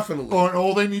 Oh, definitely. And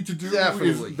all they need to do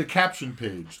is the caption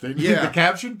page. They need the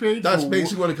caption page. That's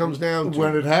basically what it comes down to.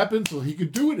 When it happens, well, he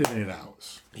could do it in 8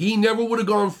 hours. He never would have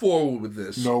gone forward with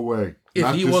this. No way.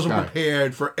 If he wasn't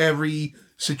prepared for every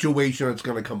situation that's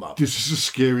going to come up. This is a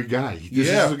scary guy. This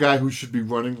is a guy who should be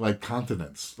running like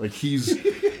continents. Like he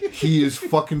is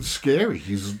fucking scary.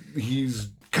 He's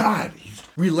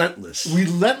relentless.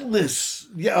 Relentless.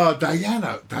 Yeah.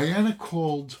 Diana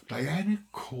called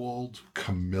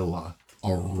Camilla a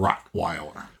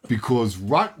Rottweiler, because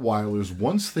Rottweilers,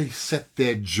 once they set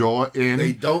their jaw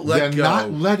in, they're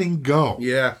not letting go.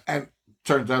 Yeah. And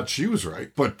turns out she was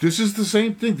right. But this is the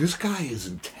same thing. This guy is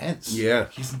intense. Yeah.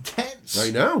 He's intense.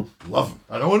 I know. Love him.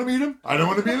 I don't want to meet him. I don't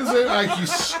want to be in his he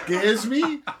scares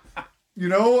me. You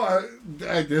know,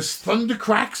 there's thunder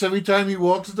cracks every time he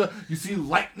walks. You see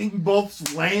lightning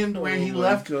bolts land where he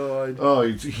left. God. Oh,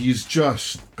 he's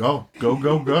just go,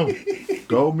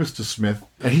 Mr. Smith.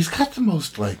 And he's got the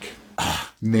most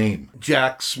name.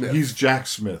 Jack Smith. He's Jack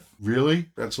Smith. Really?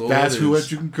 That's all. That's who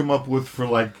you can come up with for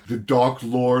the Dark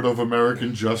Lord of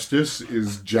American Justice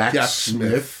is Jack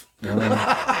Smith.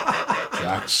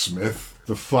 Jack Smith.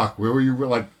 The fuck? Where were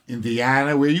you?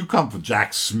 Indiana? Where you come from,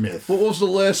 Jack Smith? What was the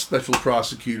last special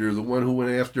prosecutor? The one who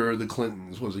went after the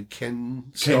Clintons? Was it Ken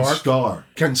Starr? Ken Starr.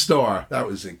 Ken Starr. That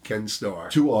was it. Ken Starr.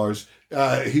 2 R's.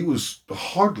 He was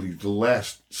hardly the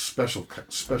last special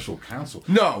counsel.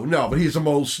 No, but he's the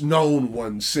most known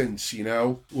one since,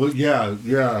 Well,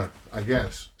 yeah, I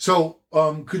guess. So,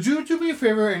 could you do me a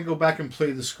favor and go back and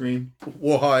play the screen?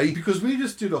 Why? Because we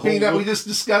just did a whole... we just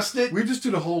discussed it? We just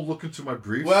did a whole look into my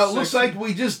briefs. Well, it looks like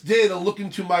we just did a look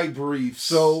into my briefs.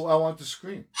 So, I want the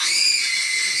screen.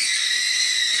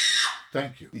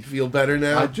 Thank you. You feel better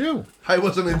now? I do. I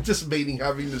wasn't anticipating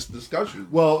having this discussion.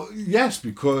 Well, yes,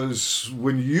 because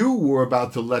when you were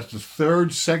about to let the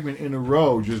third segment in a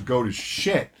row just go to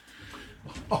shit,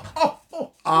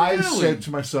 I really? said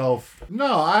to myself,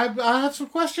 no, I have some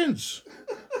questions.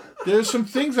 There's some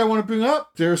things I want to bring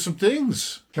up. There are some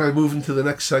things. Can I move into the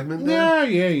next segment now?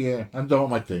 Yeah. I'm done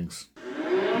with my things.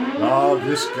 Oh,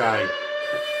 this guy.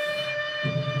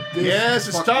 Yes,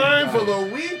 it's fucking time guy. for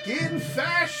the Week in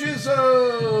Fascism.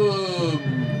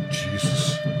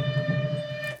 Jesus.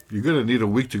 You're going to need a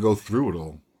week to go through it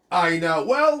all. I know.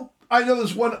 Well, I know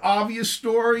there's one obvious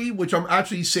story, which I'm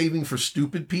actually saving for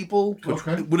stupid people, which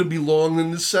Okay. wouldn't belong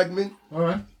in this segment. All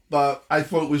right. But I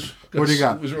thought it was... What do you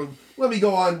got? Let me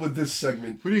go on with this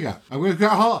segment. What do you got? I'm going to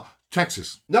go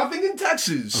Texas. Nothing in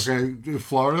Texas. Okay.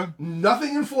 Florida.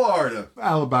 Nothing in Florida.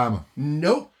 Alabama.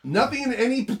 Nope. Nothing in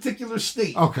any particular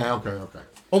state. Okay.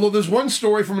 Although there's one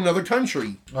story from another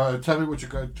country. Tell me what you're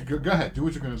going to do. Go ahead. Do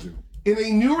what you're going to do. In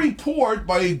a new report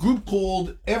by a group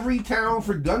called Every Town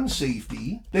for Gun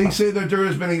Safety, they say that there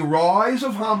has been a rise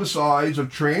of homicides of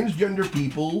transgender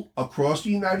people across the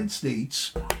United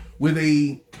States with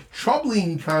a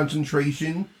troubling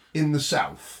concentration in the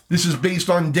South. This is based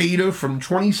on data from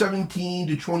 2017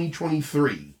 to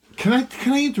 2023. Can I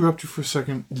interrupt you for a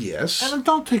second? Yes. And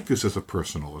don't take this as a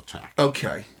personal attack.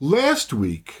 Okay. Last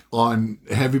week on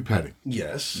Heavy Petting,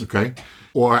 Yes. okay,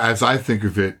 or as I think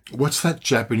of it, what's that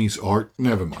Japanese art?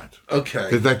 Never mind.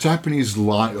 Okay. That Japanese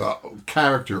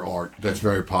character art that's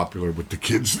very popular with the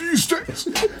kids these days.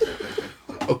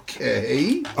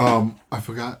 Okay. I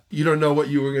forgot. You don't know what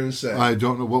you were going to say. I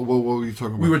don't know. What were you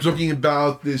talking about? We were talking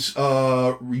about this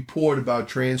report about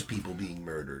trans people being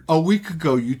murdered. A week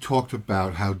ago, you talked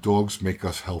about how dogs make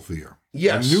us healthier.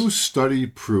 Yes. A new study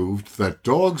proved that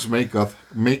dogs make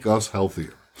us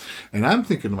healthier. And I'm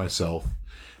thinking to myself,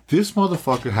 this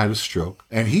motherfucker had a stroke,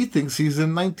 and he thinks he's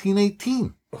in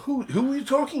 1918. Who are you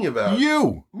talking about?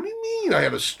 You. What do you mean I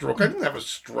had a stroke? I didn't have a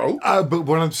stroke. But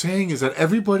what I'm saying is that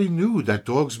everybody knew that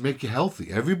dogs make you healthy.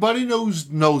 Everybody knows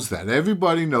that.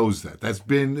 Everybody knows that. That's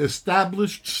been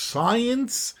established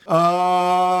science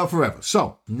forever.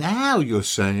 So now you're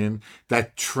saying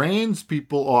that trans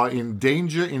people are in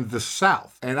danger in the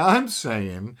South. And I'm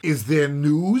saying, is there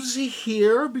news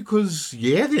here? Because,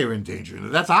 yeah, they're in danger.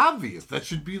 That's obvious. That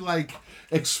should be,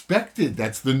 expected.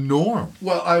 That's the norm.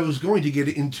 Well, I was going to get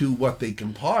into what they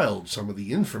compiled, some of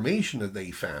the information that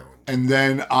they found. And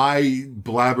then I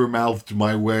blabbermouthed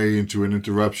my way into an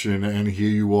interruption, and here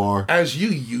you are. As you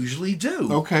usually do.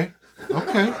 Okay.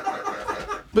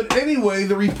 But anyway,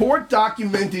 the report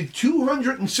documented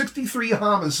 263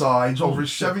 homicides over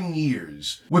 7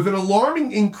 years, with an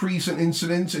alarming increase in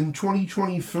incidents in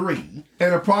 2023,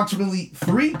 and approximately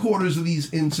 3/4 of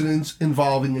these incidents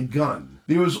involving a gun.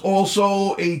 There was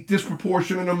also a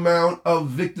disproportionate amount of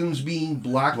victims being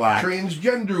black.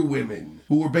 Transgender women,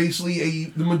 who were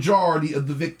basically the majority of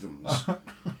the victims.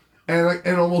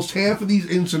 And almost half of these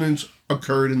incidents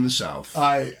occurred in the South.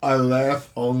 I laugh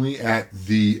only at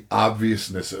the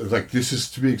obviousness. Like, this is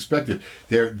to be expected.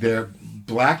 They're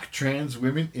black trans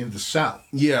women in the South.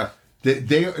 Yeah.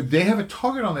 They have a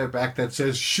target on their back that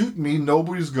says, shoot me,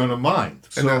 nobody's gonna mind.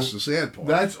 And that's the sad part.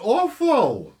 That's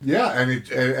awful. Yeah, and it's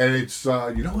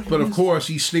you know what? But of course,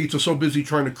 these states are so busy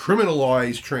trying to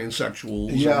criminalize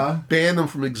transsexuals. Yeah. And ban them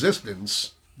from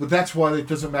existence. But that's why it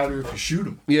doesn't matter if you shoot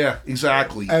them. Yeah,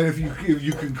 exactly. And if you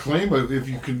can claim it, if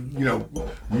you can,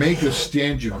 make a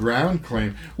stand your ground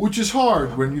claim, which is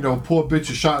hard when, poor bitch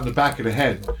is shot in the back of the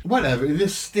head. Whatever.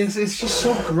 It's just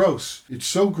so gross. It's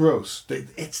so gross. The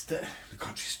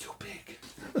country's too big.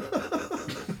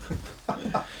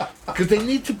 Because they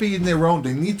need to be in their own.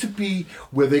 They need to be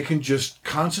where they can just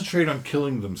concentrate on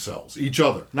killing themselves. Each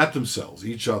other. Not themselves.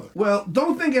 Each other. Well,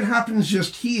 don't think it happens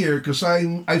just here, because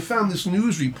I found this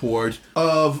news report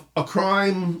of a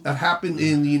crime that happened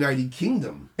in the United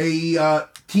Kingdom. A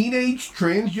teenage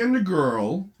transgender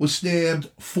girl was stabbed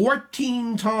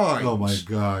 14 times. Oh, my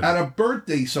God. At a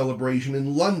birthday celebration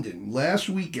in London last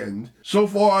weekend. So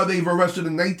far, they've arrested a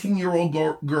 19-year-old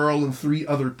girl and 3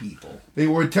 other people. They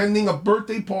were attending a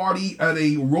birthday party at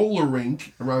a roller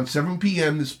rink around 7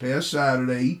 p.m. this past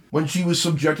Saturday when she was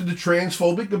subjected to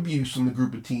transphobic abuse from the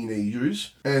group of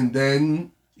teenagers. And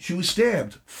then she was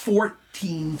stabbed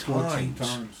 14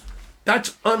 times.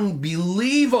 That's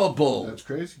unbelievable. That's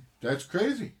crazy.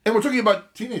 And we're talking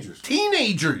about Teenagers.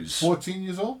 14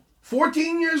 years old?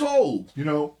 14 years old.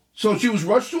 So she was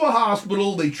rushed to a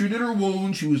hospital. They treated her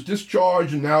wound. She was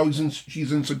discharged, and now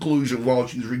she's in seclusion while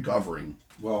she's recovering.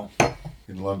 Well,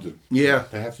 in London. Yeah.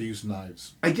 They have to use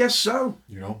knives. I guess so.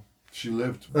 She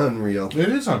lived. Unreal. It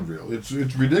is unreal. It's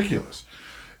ridiculous.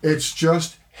 It's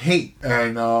just hate.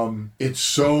 And it's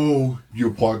so,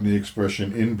 you pardon the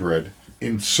expression, inbred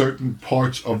in certain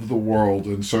parts of the world,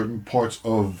 in certain parts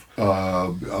of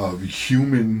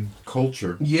human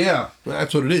culture. Yeah,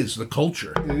 that's what it is, the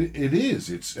culture. It is.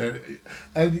 It's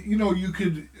and you know, you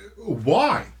could.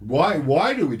 Why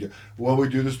do we do? Well, we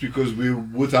do this because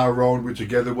we're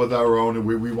together with our own, and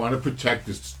we want to protect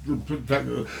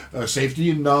safety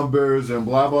in numbers and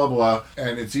blah blah blah.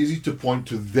 And it's easy to point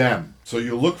to them, so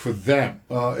you look for them.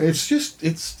 It's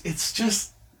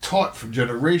just taught from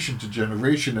generation to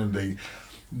generation, and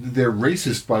they're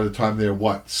racist by the time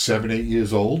they're 7, 8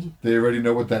 years old. They already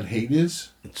know what that hate is.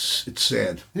 It's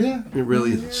sad. Yeah, it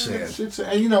really is sad. It's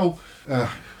you know.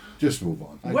 Just move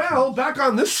on. Well, back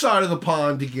on this side of the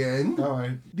pond again. All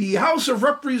right. The House of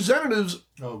Representatives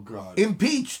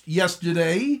impeached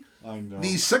yesterday I know.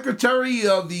 the Secretary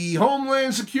of the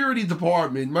Homeland Security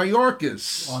Department,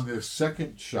 Mayorkas. On their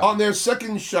second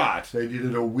shot. They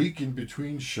needed a week in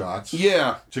between shots.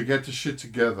 Yeah. To get the shit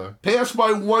together. Passed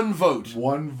by one vote.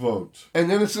 One vote. And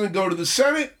then it's going to go to the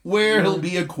Senate where he'll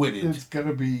be acquitted. He's going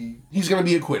to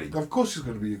be acquitted. Of course he's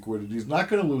going to be acquitted. He's not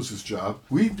going to lose his job.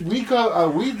 We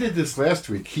did this last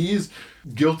week. He is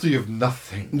guilty of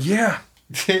nothing. Yeah.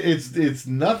 It's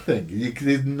nothing.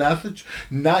 It's nothing.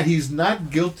 He's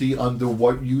not guilty under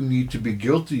what you need to be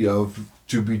guilty of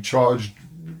to be charged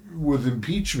with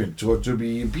impeachment or to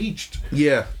be impeached.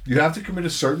 Yeah. You have to commit a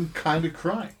certain kind of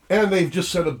crime. And they've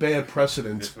just set a bad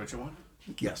precedent. That's what you want?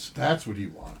 Yes. That's what he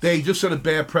wants. They just set a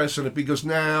bad precedent because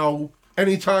now,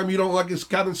 anytime you don't like his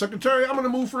cabinet secretary, I'm going to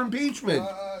move for impeachment.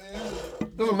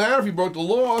 Doesn't matter if he broke the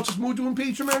law, let's just move to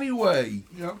impeach him anyway.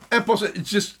 Yep. And plus, it's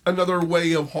just another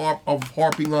way of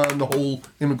harping on the whole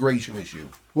immigration issue.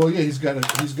 Well, yeah, he's got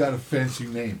a fancy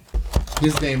name.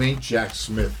 His name ain't Jack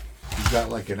Smith. He's got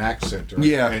like an accent or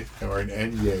an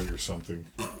Enye or something.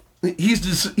 He's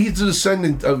the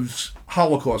descendant of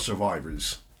Holocaust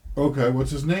survivors. Okay,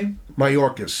 what's his name?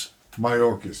 Mayorkas.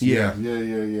 Yeah.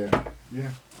 Yeah.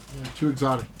 Too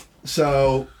exotic.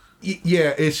 So,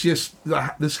 yeah, it's just,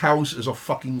 this House is a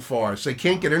fucking farce. They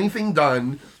can't get anything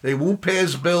done. They won't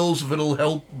pass bills if it'll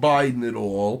help Biden at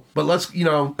all. But let's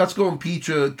go impeach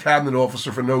a cabinet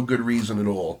officer for no good reason at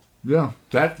all. Yeah,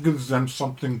 that gives them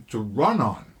something to run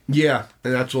on. Yeah,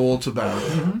 and that's all it's about.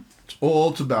 Mm-hmm. It's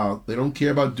all it's about. They don't care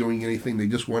about doing anything. They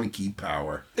just want to keep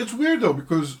power. It's weird, though,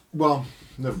 because, well,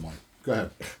 never mind. Go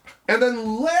ahead. And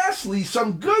then lastly,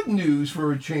 some good news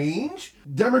for a change.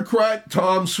 Democrat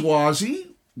Tom Suozzi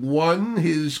won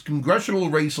his congressional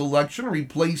race election,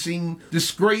 replacing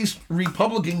disgraced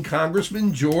Republican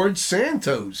Congressman George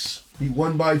Santos. He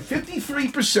won by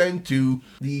 53% to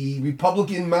the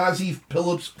Republican Mazi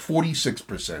Phillips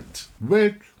 46%.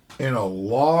 Which, in a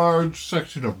large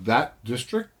section of that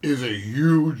district, is a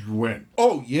huge win.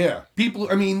 Oh, yeah.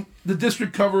 The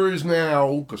district covers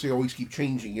now, because they always keep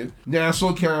changing it,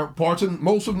 Nassau County,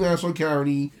 most of Nassau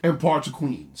County and parts of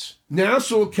Queens.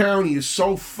 Nassau County is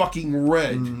so fucking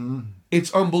red. Mm-hmm.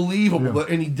 It's unbelievable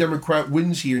that any Democrat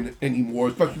wins here anymore,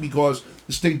 especially because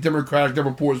the state Democratic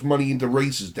never pours money into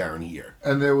races down here.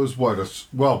 And there was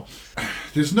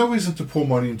there's no reason to pour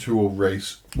money into a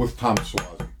race with Tom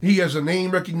Suozzi. He has a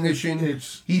name recognition.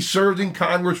 He served in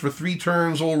Congress for 3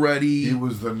 terms already. He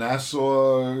was the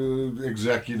Nassau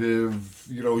executive.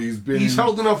 He's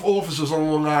held enough offices on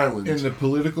Long Island. In the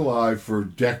political eye for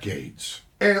decades.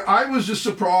 And I was just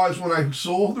surprised when I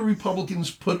saw the Republicans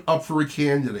put up for a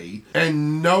candidate,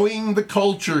 and knowing the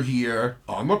culture here,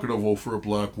 I'm not going to vote for a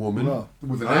black woman. Well,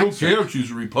 I don't care if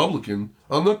she's a Republican.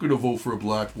 I'm not going to vote for a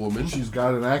black woman. She's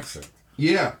got an accent.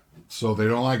 Yeah. So they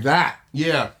don't like that.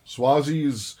 Yeah. Suozzi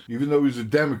is, even though he's a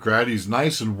Democrat, he's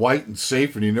nice and white and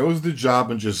safe, and he knows the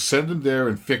job, and just send him there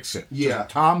and fix it. Yeah. Just,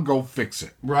 Tom, go fix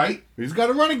it. Right. He's got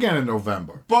to run again in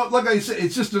November. But like I said,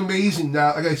 it's just amazing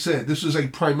now. Like I said, this is a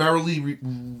primarily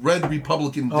red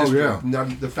Republican district. Oh, yeah. Now,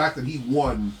 the fact that he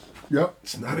won... Yep.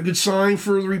 It's not a good sign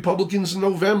for the Republicans in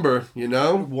November,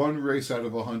 One race out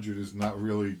of 100 is not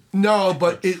really... No,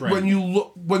 but when you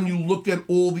look at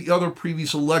all the other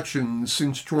previous elections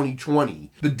since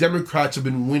 2020, the Democrats have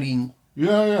been winning.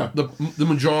 Yeah. The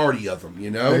majority of them,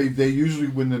 They usually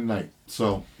win the night.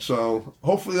 So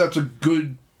hopefully that's a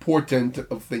good portent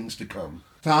of things to come.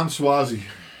 Tom Suozzi,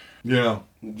 Yeah.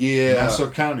 Nassau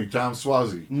County, Tom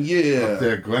Suozzi. Yeah. Up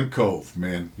there, Glen Cove,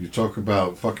 man. You talk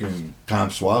about fucking Tom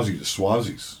Suozzi, the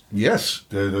Suozzis. Yes.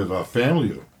 They're a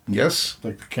family. Yes.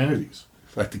 Like the Kennedys.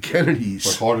 But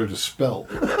harder to spell.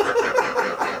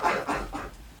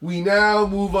 We now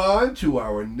move on to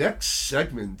our next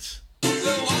segment.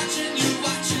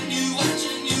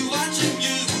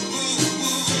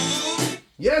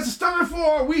 Yes, it's time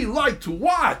for We Like to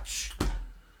Watch.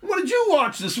 What did you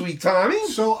watch this week, Tommy?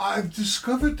 So I've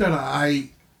discovered that I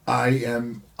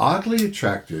am oddly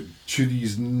attracted to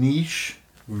these niche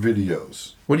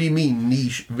videos. What do you mean,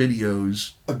 niche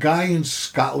videos? A guy in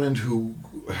Scotland who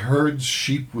herds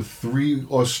sheep with 3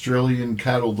 Australian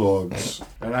cattle dogs.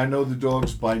 And I know the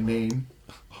dogs by name.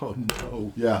 Oh,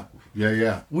 no.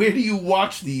 Yeah. Where do you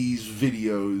watch these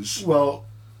videos? Well,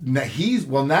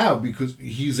 now because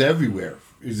he's everywhere.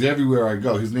 He's everywhere I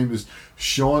go. His name is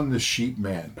Sean the Sheep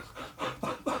Man.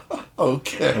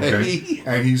 Okay.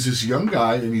 And he's this young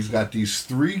guy, and he's got these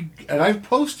 3... And I've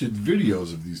posted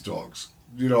videos of these dogs.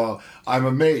 You know, I'm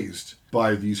amazed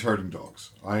by these herding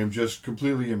dogs. I am just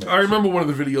completely amazed. I remember one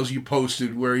of the videos you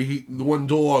posted where the one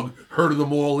dog herded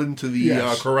them all into the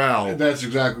corral. That's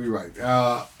exactly right.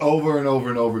 Over and over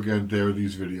and over again, there are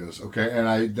these videos. Okay, and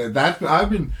I've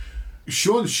been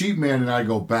Sean the Sheep Man and I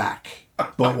go back,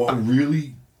 but what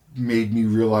really made me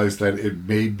realize that it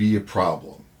may be a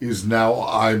problem is now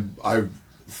I've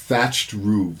thatched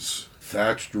roofs.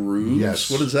 Thatched roofs? Yes.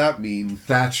 What does that mean?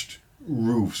 Thatched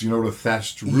roofs. You know what a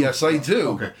thatched roof? Yes, I do.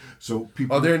 Okay, so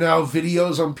people. Are there now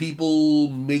videos on people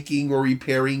making or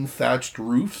repairing thatched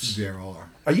roofs? There are.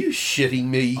 Are you shitting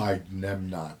me? I am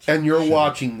not. And you're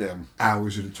watching them?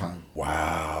 Hours at a time.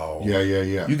 Wow. Yeah.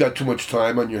 You got too much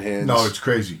time on your hands. No, it's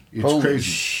crazy. It's Holy crazy.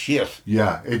 Shit.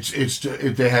 Yeah,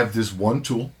 they have this one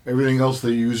tool. Everything else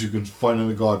they use you can find in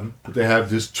the garden. But they have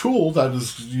this tool that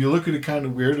is, you look at it kind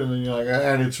of weird, and then you're like,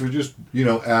 and it's for just,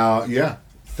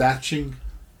 thatching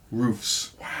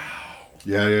roofs. Wow.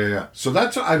 Yeah. So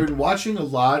I've been watching a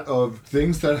lot of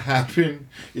things that happen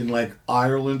in like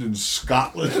Ireland and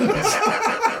Scotland.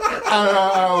 I don't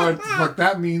know what the fuck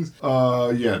that means.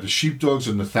 The sheepdogs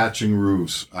and the thatching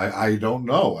roofs. I don't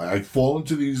know. I fall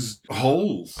into these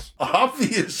holes.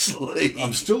 Obviously.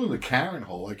 I'm still in the Karen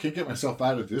hole. I can't get myself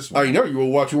out of this one. I know. You were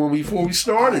watching one before we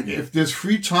started. If there's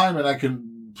free time and I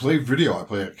can play video, I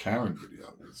play a Karen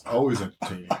video. It's always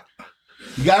entertaining.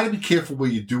 You got to be careful where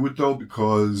you do it, though,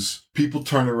 because people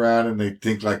turn around and they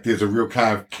think like there's a real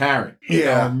kind of Karen.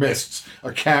 Mists.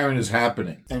 A Karen is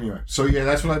happening. Anyway, so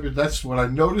that's what I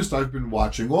noticed I've been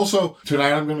watching. Also,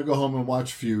 tonight I'm going to go home and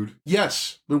watch Feud.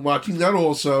 Yes, been watching that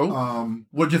also.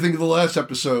 What'd you think of the last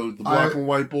episode, the black and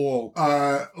white ball?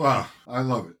 Well, I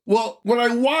love it. Well, when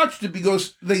I watched it,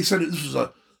 because they said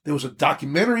there was a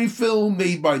documentary film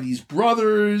made by these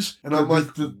brothers, and I'm like,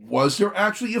 was there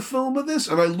actually a film of this?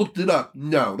 And I looked it up.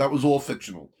 No, that was all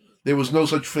fictional. There was no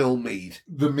such film made.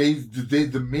 The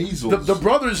Maisels. The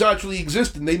brothers actually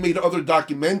exist, and they made other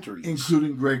documentaries.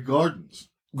 Including Grey Gardens.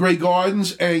 Grey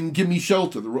Gardens and Gimme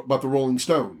Shelter, about the Rolling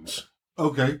Stones.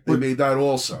 Okay. They made that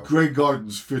also. Grey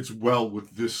Gardens fits well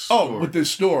with this story. Oh, with this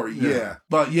story, yeah.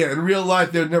 But in real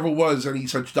life, there never was any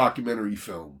such documentary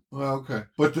film. Well, okay.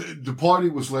 But the party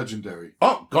was legendary.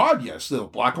 Oh, God, yes. The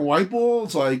black and white ball,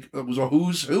 it was a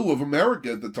who's who of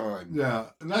America at the time. Yeah,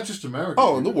 not just America.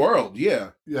 Oh, in the world,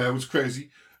 yeah. Yeah, it was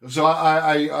crazy. So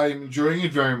I'm enjoying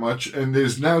it very much, and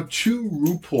there's now 2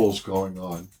 RuPauls going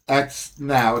on. At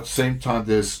the same time,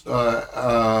 there's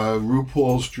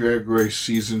RuPaul's Drag Race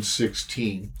Season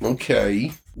 16.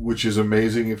 Okay. Which is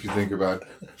amazing if you think about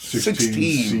 16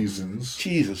 seasons.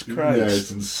 Jesus Christ. Yeah,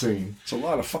 it's insane. It's a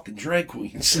lot of fucking drag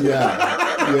queens.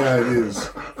 Yeah, it is.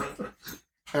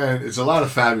 And it's a lot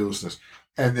of fabulousness.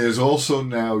 And there's also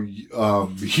now,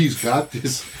 he's got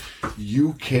this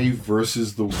UK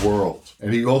versus the world.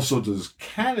 And he also does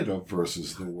Canada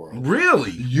versus the world.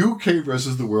 Really? UK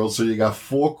versus the world. So you got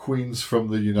 4 queens from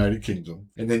the United Kingdom.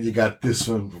 And then you got this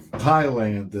one from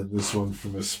Thailand, and this one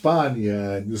from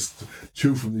España, and this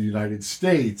 2 from the United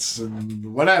States,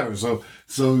 and whatever.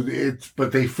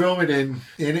 But they film it in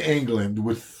England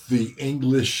with the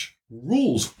English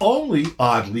rules. Only,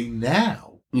 oddly,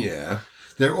 now. Yeah.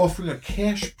 They're offering a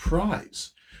cash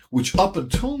prize, which up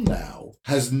until now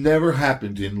has never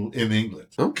happened in England.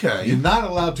 Okay. You're not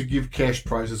allowed to give cash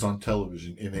prizes on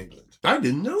television in England. I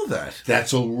didn't know that.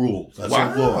 That's a rule. That's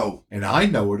a law. And I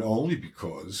know it only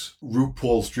because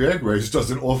RuPaul's Drag Race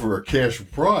doesn't offer a cash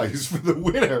prize for the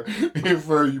winner.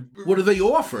 What do they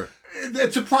offer?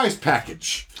 It's a prize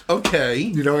package.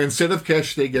 Okay. Instead of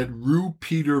cash, they get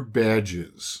Peter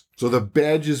badges. So the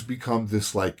badges become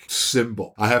this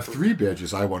symbol. I have 3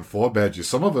 badges. I won 4 badges.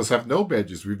 Some of us have no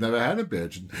badges. We've never had a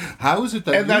badge. How is it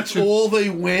that? And that's all they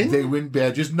win? They win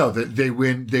badges. No, they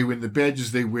win the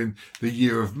badges. They win the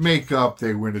year of makeup.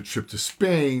 They win a trip to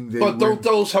Spain. Don't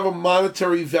those have a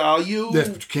monetary value? Yes,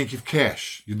 but you can't give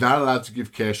cash. You're not allowed to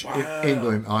give cash in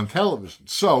England on television.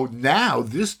 So now,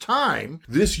 this time,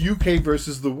 this UK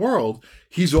versus the world,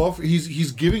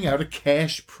 he's giving out a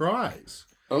cash prize.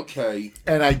 Okay.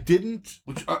 And I didn't.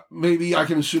 Which maybe I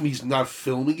can assume he's not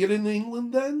filming it in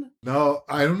England then? No,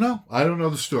 I don't know. I don't know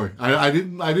the story. I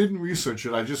didn't research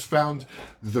it. I just found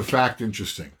the fact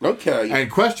interesting. Okay. And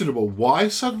questionable. Why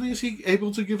suddenly is he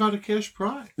able to give out a cash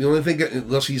prize? The only thing,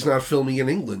 unless he's not filming in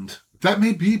England. That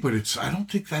may be, but I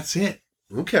don't think that's it.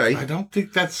 Okay. I don't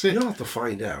think that's it. You'll have to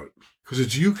find out. Because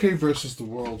it's UK versus the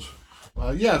world.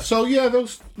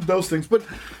 Those things. But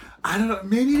I don't know.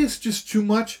 Maybe it's just too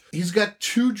much. He's got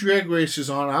 2 drag races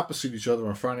on opposite each other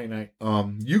on Friday night.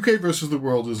 UK versus the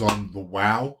world is on the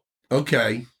WOW.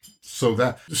 Okay. So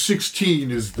that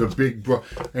 16 is the big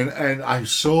and I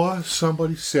saw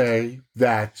somebody say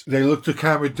that they looked the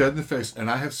camera dead in the face,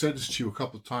 and I have said this to you a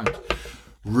couple of times.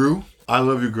 Rue, I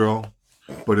love you, girl.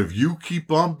 But if you keep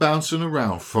on bouncing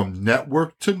around from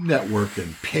network to network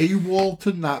and paywall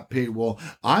to not paywall,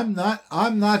 I'm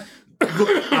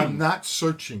not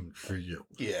searching for you.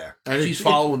 Yeah. And she's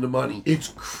following the money.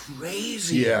 It's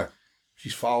crazy. Yeah.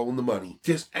 She's following the money.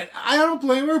 And I don't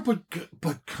blame her,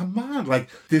 but come on. Like,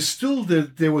 there's still,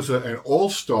 there was an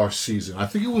all-star season. I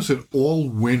think it was an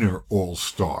all-winner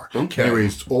all-star. Okay.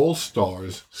 Anyways,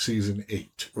 All-Stars season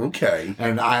 8. Okay.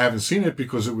 And I haven't seen it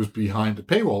because it was behind the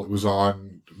paywall. It was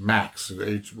on Max,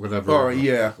 whatever. Oh,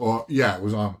 yeah. It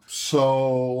was on.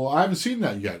 So I haven't seen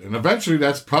that yet. And eventually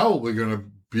that's probably going to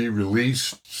be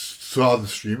released to other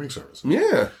streaming services.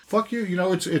 Yeah. Fuck you. You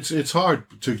know, it's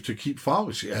hard to keep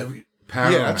following.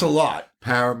 Paramount, that's a lot.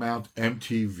 Paramount,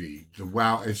 MTV,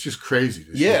 wow, it's just crazy.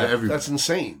 That's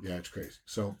insane. Yeah, it's crazy.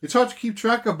 So it's hard to keep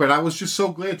track of, but I was just so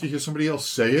glad to hear somebody else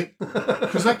say it,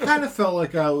 because I kind of felt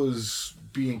like I was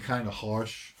being kind of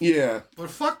harsh. Yeah. But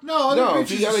fuck no,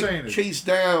 if you gotta chase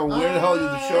down where the hell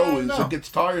the show is, it gets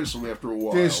tiresome after a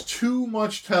while. There's too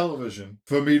much television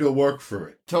for me to work for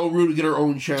it. Tell Rue to get her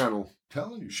own channel.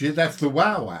 Telling you, that's the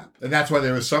WOW app, and that's why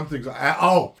there are some things.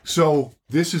 So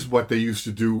this is what they used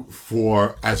to do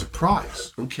as a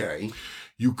prize. Okay,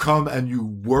 you come and you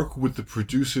work with the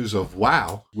producers of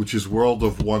WOW, which is World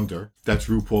of Wonder. That's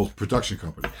RuPaul's production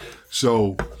company.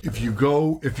 So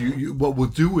what we'll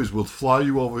do is we'll fly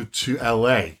you over to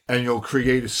LA, and you'll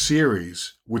create a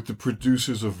series with the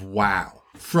producers of WOW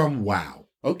from WOW.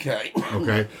 Okay.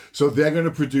 Okay. So they're going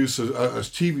to produce a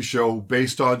TV show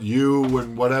based on you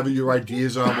and whatever your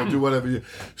ideas are. We'll do whatever.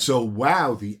 So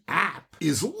WOW, the app,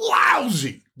 is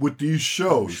lousy with these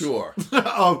shows. Sure.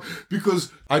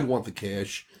 Because I'd want the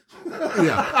cash.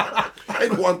 Yeah.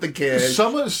 I'd want the cash.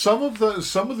 Some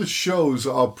of the shows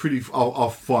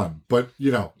are fun, but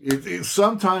you know,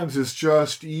 sometimes it's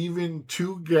just even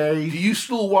too gay. Do you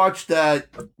still watch that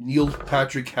Neil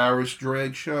Patrick Harris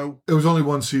drag show? It was only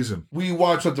one season. We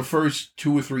watched the first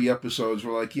 2 or 3 episodes.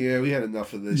 We're like, yeah, we had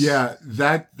enough of this. Yeah,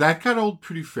 that got old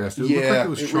pretty fast. It looked like it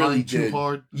was trying really too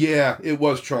hard. Yeah, it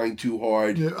was trying too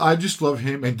hard. Yeah, I just love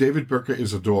him, and David Burka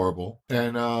is adorable,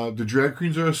 and the drag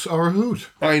queens are a hoot.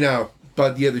 I know.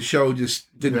 But yeah, the show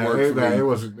just didn't work for me. It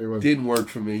wasn't. Didn't work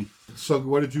for me. So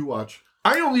what did you watch?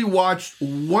 I only watched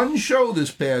one show this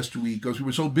past week because we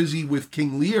were so busy with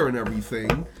King Lear and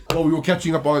everything. Well, we were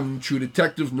catching up on True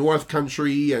Detective, North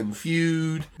Country, and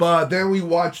Feud. But then we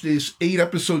watched this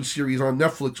 8-episode series on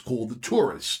Netflix called The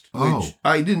Tourist, which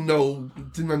I didn't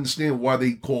understand why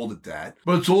they called it that.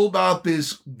 But it's all about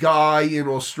this guy in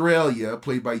Australia,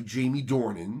 played by Jamie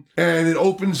Dornan. And it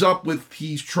opens up with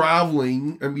he's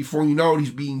traveling, and before you know it,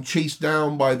 he's being chased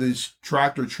down by this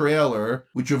tractor trailer,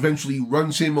 which eventually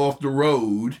runs him off the road.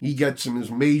 He gets in this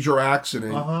major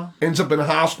accident, ends up in a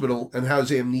hospital, and has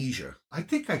amnesia. I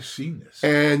think I've seen this.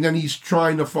 And then he's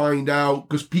trying to find out,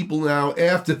 because people now,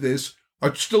 after this,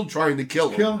 are still trying to kill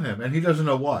him. And he doesn't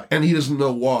know why.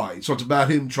 So it's about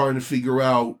him trying to figure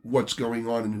out what's going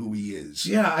on and who he is.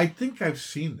 Yeah, I think I've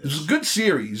seen this. It was a good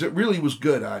series. It really was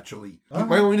good, actually.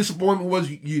 My only disappointment was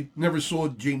you never saw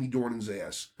Jamie Dornan's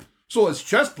ass. Saw his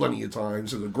chest plenty of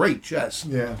times. It's a great chest.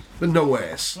 Yeah. But no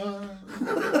ass.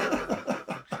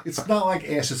 It's not like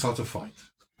ass is hard to find.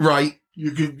 Right.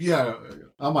 You could,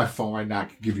 on my phone right now, I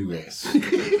could give you ass.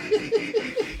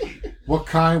 What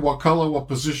kind, what color, what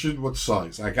position, what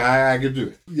size. Like, I could do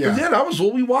it. Yeah. And that was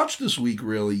all we watched this week,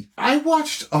 really. I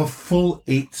watched a full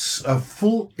eight.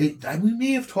 We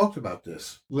may have talked about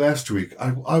this last week.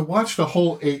 I watched a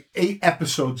whole eight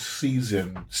episode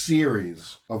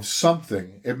series of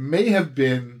something. It may have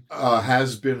been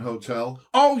Has Been Hotel.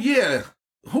 Oh, yeah.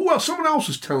 Who else? Someone else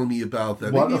was telling me about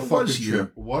that. What Maybe a it fucking was you.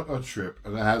 trip. What a trip.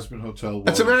 And the Aspen Hotel was.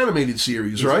 It's an animated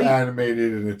series, It's right?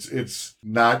 animated, and it's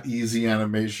not easy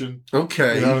animation.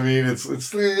 Okay. You know what I mean?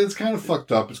 It's kind of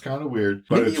fucked up. It's kind of weird,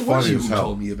 but Maybe it's it was funny you as who hell.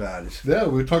 told me about it. Yeah,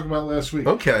 we were talking about it last week.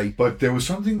 Okay. But there was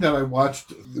something that I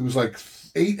watched. It was like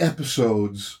 8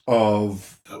 episodes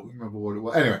of. I don't remember what it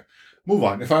was. Anyway, move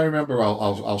on. If I remember,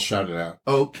 I'll shout it out.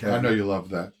 Okay. I know you love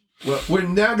that. Well, we're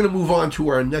now going to move on to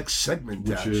our next segment,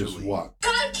 Which actually. is what?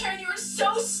 God, Karen, you are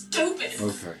so stupid.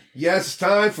 Okay. Yes, it's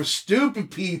time for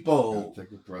Stupid People.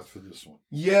 Take a breath for this one.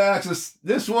 Yeah,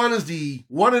 this one is the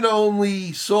one and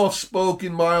only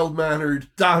soft-spoken, mild-mannered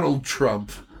Donald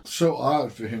Trump. So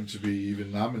odd for him to be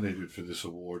even nominated for this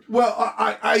award. Well,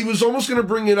 I was almost going to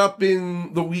bring it up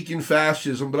in the Week in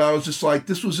Fascism, but I was just like,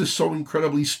 this was just so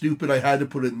incredibly stupid, I had to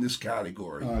put it in this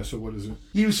category. All right, so what is it?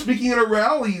 He was speaking at a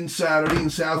rally in Saturday in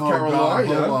South Carolina.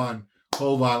 God,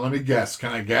 hold on. Let me guess.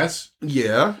 Can I guess?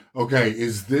 Yeah. Okay,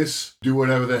 is this do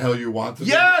whatever the hell you want to do?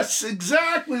 Yes,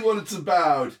 exactly what it's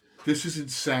about. This is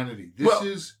insanity. This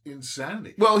is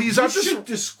insanity. Well, he's you at this. should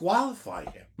disqualify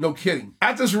him. No kidding.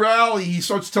 At this rally, he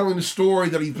starts telling a story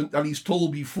that he's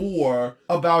told before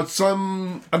about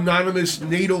some anonymous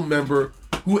NATO member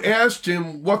who asked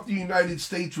him what the United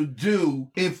States would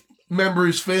do if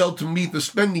members failed to meet the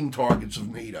spending targets of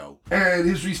NATO. And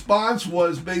his response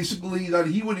was basically that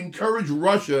he would encourage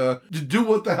Russia to do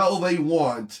what the hell they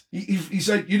want. He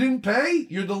said, you didn't pay?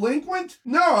 You're delinquent?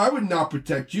 No, I would not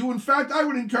protect you. In fact, I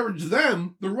would encourage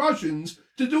them, the Russians,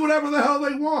 to do whatever the hell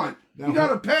they want. Now, you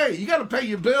gotta pay. You gotta pay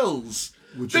your bills.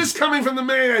 This is coming from the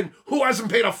man who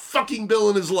hasn't paid a fucking bill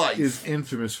in his life. Is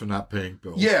infamous for not paying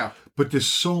bills. Yeah. But there's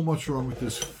so much wrong with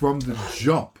this from the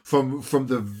jump. From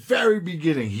the very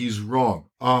beginning, he's wrong.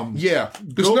 Yeah.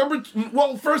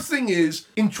 First thing is,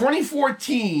 in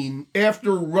 2014,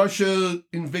 after Russia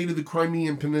invaded the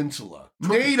Crimean Peninsula,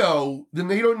 the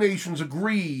NATO nations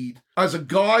agreed as a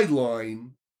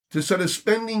guideline to set a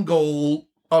spending goal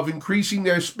of increasing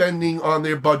their spending on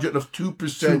their budget of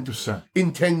 2%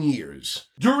 in 10 years.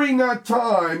 During that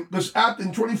time, because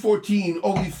in 2014,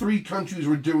 only 3 countries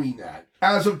were doing that.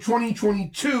 As of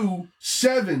 2022,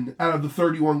 7 out of the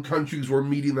 31 countries were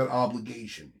meeting that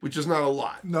obligation, which is not a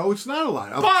lot. No, it's not a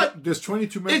lot. But there's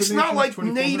 22 member nations. It's not like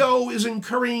 24 NATO is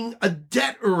incurring a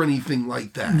debt or anything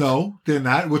like that. No, they're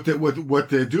not. What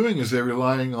they're doing is they're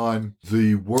relying on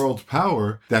the world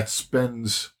power that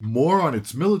spends more on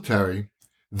its military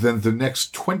than the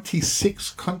next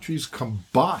 26 countries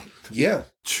combined. Yeah.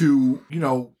 To,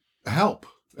 help.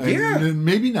 And yeah.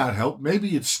 Maybe not help.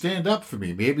 Maybe it's stand up for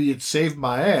me. Maybe it's save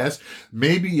my ass.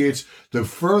 Maybe it's the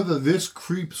further this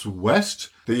creeps west,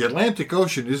 the Atlantic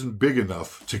Ocean isn't big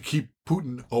enough to keep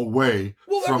Putin away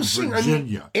from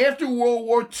Virginia. After World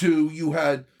War II, you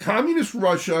had communist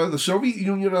Russia, the Soviet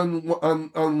Union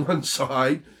on one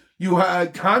side. You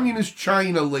had communist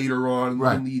China later on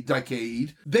in the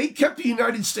decade. They kept the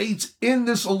United States in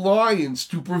this alliance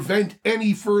to prevent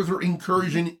any further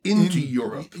incursion into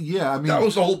Europe. Yeah, I mean... That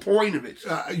was the whole point of it.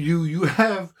 You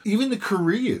have... Even the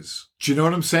Koreas. Do you know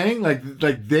what I'm saying?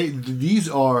 These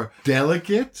are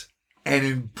delicate and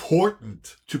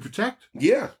important to protect.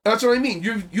 Yeah, that's what I mean.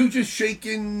 You just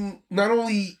shaken not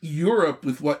only Europe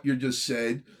with what you just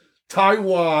said,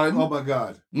 Taiwan. Oh my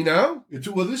God!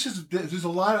 There's a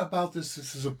lot about this.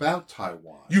 This is about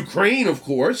Taiwan. Ukraine, of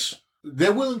course.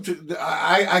 They're willing to.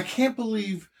 I can't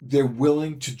believe they're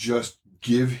willing to just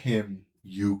give him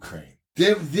Ukraine.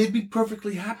 They'd be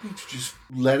perfectly happy to just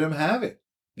let him have it.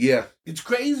 Yeah, it's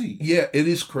crazy. Yeah, it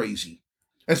is crazy,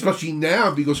 especially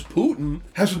now because Putin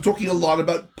has been talking a lot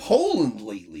about Poland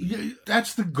lately. Yeah,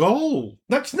 that's the goal.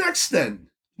 That's next, then.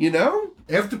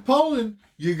 After Poland,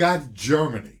 you got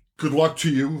Germany. Good luck to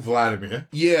you, Vladimir.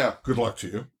 Yeah. Good luck to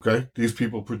you. Okay? These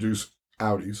people produce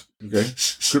Audis. Okay?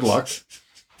 Good luck.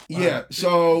 Yeah.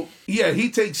 So, yeah, he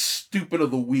takes stupid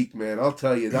of the week, man. I'll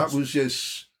tell you. That was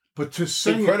just... But to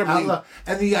say incredibly... it out loud,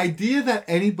 and the idea that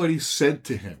anybody said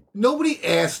to him, nobody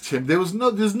asked him. There's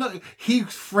no... He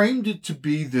framed it to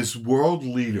be this world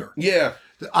leader. Yeah.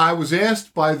 I was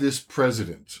asked by this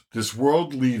president, this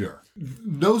world leader.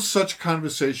 No such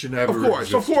conversation ever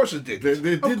existed. Of course it did.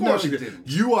 Didn't.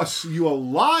 You are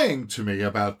lying to me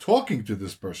about talking to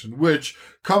this person, which,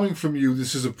 coming from you,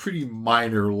 this is a pretty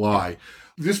minor lie.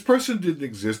 This person didn't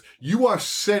exist. You are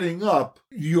setting up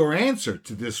your answer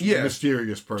to this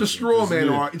mysterious person. It's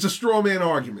a straw man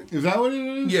argument. Is that what it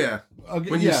is? Yeah.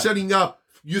 Okay, you're setting up.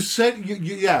 You're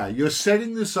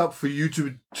setting this up for you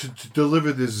to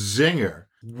deliver this zinger,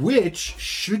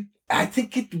 which I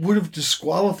think it would have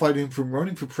disqualified him from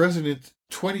running for president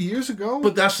 20 years ago.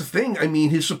 But that's the thing. I mean,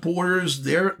 his supporters,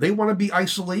 they want to be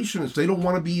isolationists. They don't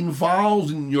want to be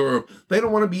involved in Europe. They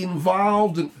don't want to be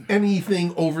involved in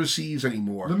anything overseas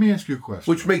anymore. Let me ask you a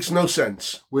question. Which makes no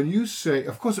sense. When you say,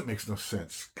 of course it makes no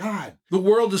sense. God. The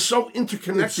world is so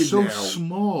interconnected It's so now.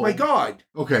 small. My God.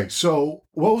 Okay, so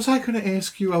what was I going to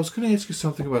ask you? I was going to ask you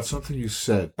something about something you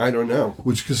said. I don't know.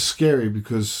 Which is scary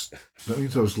because that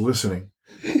means I was listening.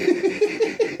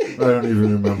 I don't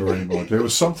even remember anymore. There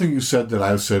was something you said that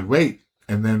I said, wait,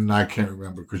 and then I can't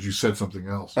remember because you said something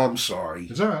else. I'm sorry.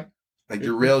 It's all right. I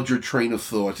derailed your train of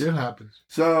thought. It happens.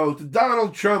 So, to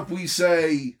Donald Trump, we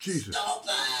say... Jesus.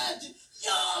 Stupid!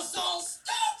 You're so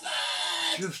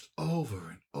stupid! Just over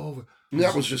and over.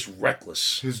 That was just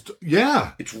reckless.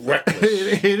 Yeah. It's reckless.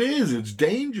 It is. It's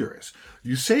dangerous.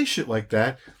 You say shit like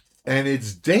that, and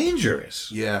it's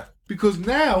dangerous. Yeah. Because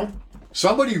now,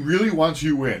 somebody really wants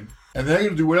you in. And they're going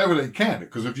to do whatever they can.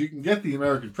 Because if you can get the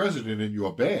American president in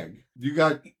your bag,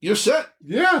 you're set.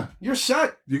 Yeah. You're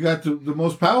set. You got the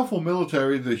most powerful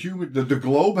military the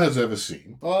globe has ever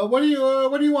seen. What do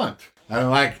you want? I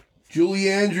like Julie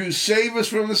Andrews, save us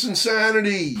from this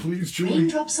insanity. Please, Julie.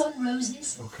 Raindrops on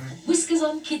roses, okay. Whiskers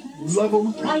on kittens, Love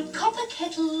 'em. bright copper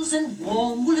kettles and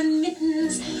warm woolen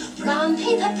mittens, brown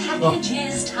paper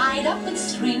packages tied up with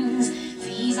strings.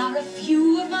 These are a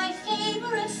few of my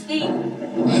favorite things.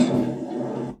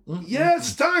 Yeah,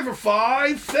 it's time for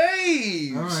 5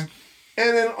 faves. All right.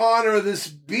 And in honor of this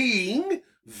being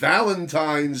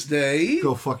Valentine's Day,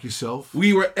 Go fuck yourself.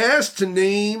 we were asked to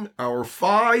name our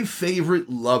 5 favorite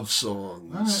love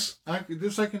songs. All right.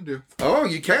 This I can do. Oh,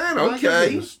 you can? I can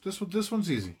Okay. do this one's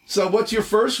easy. So what's your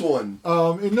first one?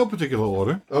 In no particular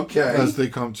order. Okay. As they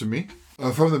come to me.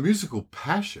 From the musical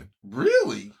Passion.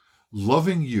 Really?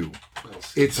 Loving You.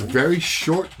 It's a very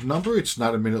short number. It's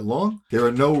not a minute long. There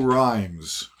are no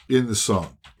rhymes in the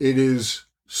song. It is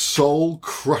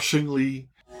soul-crushingly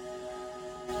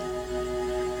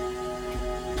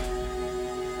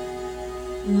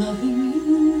Loving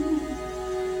you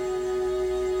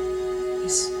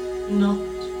is not a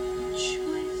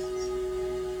choice.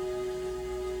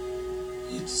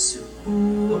 It's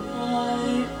who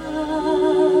I am.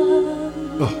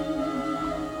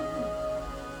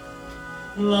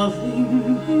 Loving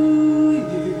you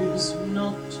is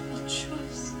not a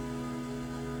choice,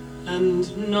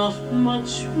 and not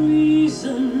much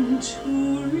reason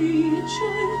to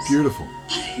rejoice. beautiful.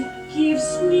 It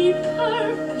gives me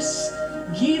purpose,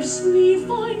 gives me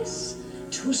voice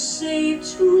to say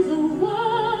to the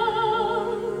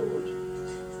world,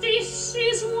 this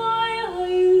is why I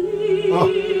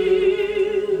live.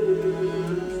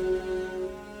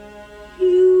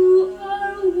 You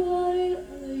are why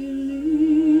I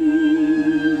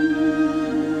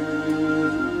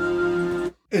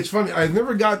live. It's funny. I've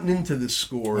never gotten into this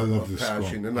score I love of this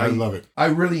Passion, score. and I love it. I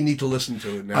really need to listen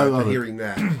to it now. I love after it. hearing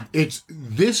that.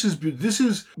 This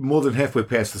is more than halfway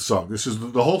past the song. This is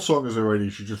the whole song is already.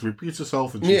 She just repeats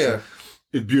herself, and it's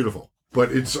beautiful.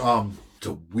 But it's a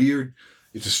weird,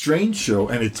 it's a strange show,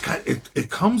 and it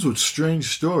comes with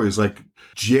strange stories. Like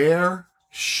Cher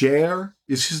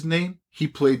is his name. He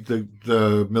played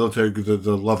the military,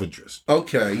 the love interest.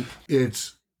 Okay.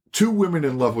 It's 2 women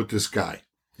in love with this guy.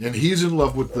 And he's in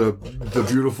love with the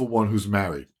beautiful one who's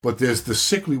married. But there's the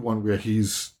sickly one where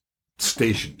he's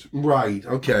stationed. Right.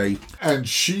 Okay. And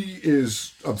she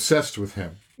is obsessed with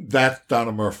him. That's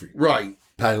Donna Murphy. Right.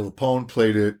 Patti LuPone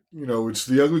played it. You know, it's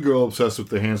the ugly girl obsessed with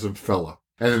the handsome fella.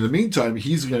 And in the meantime,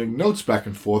 he's getting notes back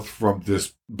and forth from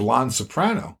this blonde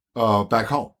soprano back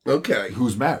home. Okay.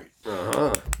 Who's married.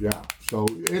 Uh-huh. Yeah. So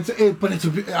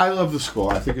I love the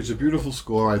score. I think it's a beautiful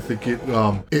score. I think it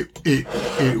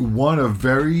won a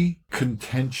very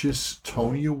contentious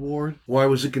Tony Award. Why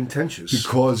was it contentious?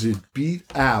 Because it beat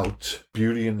out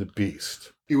Beauty and the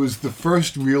Beast. It was the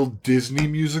first real Disney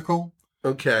musical.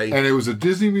 Okay. And it was a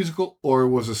Disney musical or it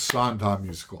was a Sondheim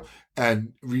musical.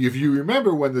 And if you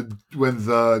remember when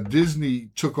the Disney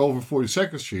took over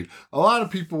 42nd Street, a lot of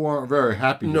people weren't very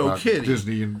happy about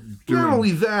Disney and doing... Not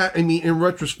only that, I mean, in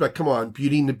retrospect, come on,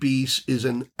 Beauty and the Beast is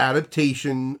an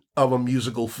adaptation of a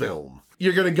musical film.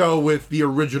 You're going to go with the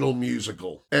original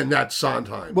musical, and that's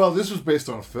Sondheim. Well, this was based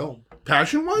on a film.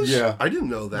 Passion was? Yeah. I didn't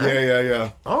know that.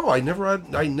 Yeah. Oh, I never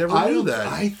knew that.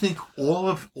 I think all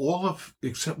of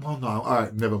except, well, no, all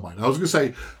right, never mind. I was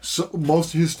going to say,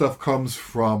 most of his stuff comes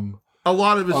from... A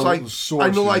lot of it's like sources. I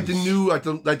know, like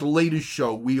the latest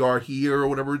show, We Are Here or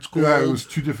whatever it's called. Yeah, it was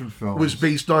 2 different films. It was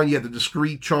based on the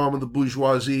discreet charm of the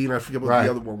bourgeoisie, and I forget what the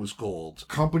other one was called.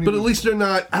 But at least they're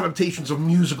not adaptations of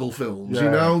musical films. Yeah. You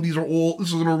know, this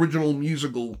is an original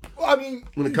musical. I mean,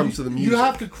 when it comes to the music, you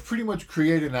have to pretty much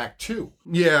create an act 2.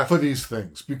 Yeah, for these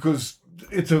things because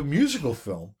it's a musical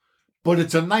film, but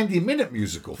it's a 90-minute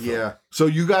musical film. Yeah. So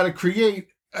you got to create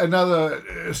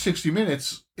another 60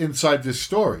 minutes inside this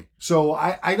story. So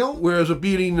I don't... Whereas a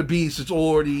Beauty and the Beast, it's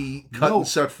already cut and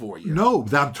set for you. No,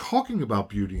 I'm talking about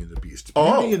Beauty and the Beast.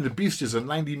 Beauty and the Beast is a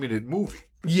 90-minute movie.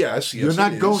 Yes, You're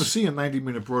not going to see a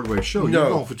 90-minute Broadway show. No. You're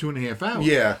going for 2.5 hours.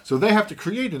 Yeah. So they have to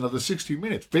create another 60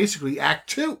 minutes. Basically, Act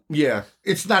 2. Yeah.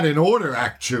 It's not in order,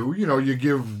 Act 2. You know, you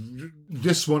give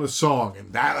this one a song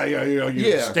and that, you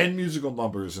extend musical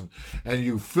numbers and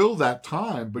you fill that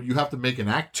time, but you have to make an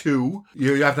Act 2.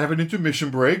 You have to have an intermission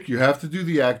break. You have to do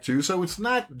the Act 2. So it's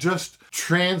not just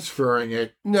transferring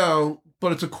it. No.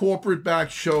 But it's a corporate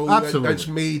back show that's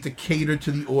made to cater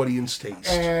to the audience taste.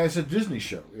 And it's a Disney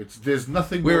show. There's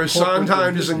nothing. Whereas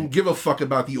Sondheim doesn't give a fuck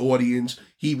about the audience.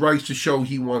 He writes the show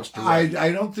he wants to write.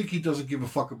 I don't think he doesn't give a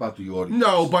fuck about the audience.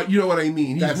 No, but you know what I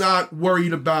mean. He's not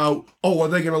worried about, are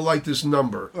they going to like this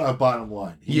number? Bottom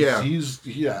line.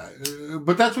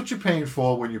 But that's what you're paying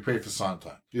for when you pay for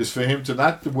Sondheim. Is for him to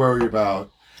not worry about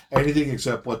anything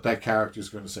except what that character is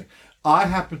going to sing. I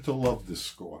happen to love this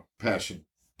score, Passion.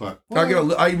 But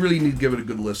I really need to give it a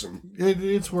good listen.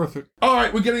 It's worth it. All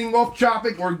right, we're getting off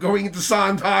topic. We're going into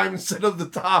Sondheim instead of the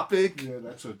topic. Yeah,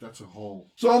 that's a whole.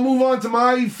 So I'll move on to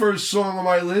my first song on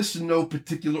my list in no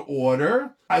particular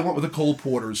order. I went with a Cole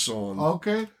Porter song.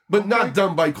 Okay. But not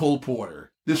done by Cole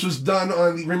Porter. This was done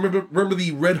on the, remember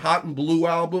the Red Hot and Blue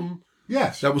album?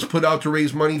 Yes. That was put out to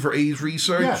raise money for AIDS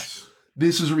research? Yes.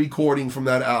 This is a recording from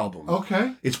that album.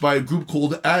 Okay. It's by a group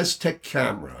called Aztec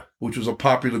Camera, which was a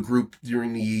popular group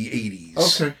during the 80s.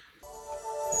 Okay.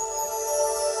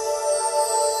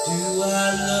 Do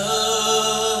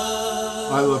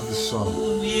I love this song.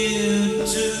 You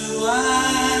do I?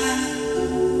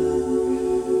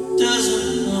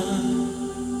 Doesn't one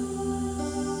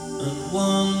and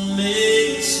one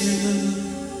make two?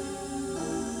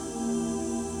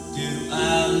 Do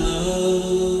I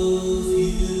love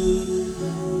you?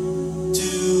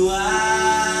 Do I?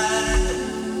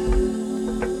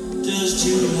 Does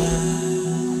July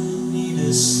need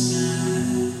a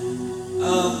sky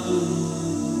of blue?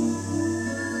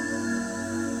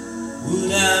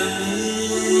 Would I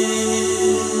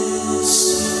miss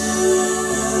you?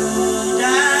 Would I,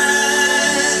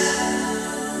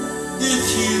 if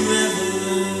you ever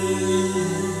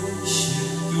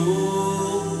should go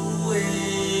away?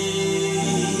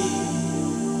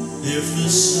 If the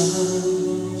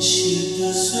sun should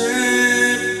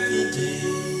desert the day,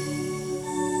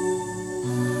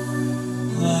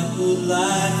 what would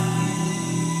life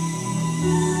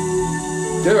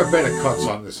be? There are better cuts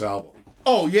on this album.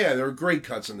 Oh, yeah, there are great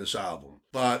cuts in this album.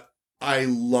 But I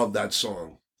love that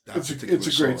song. It's a great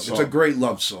song. It's a great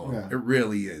love song. Yeah. It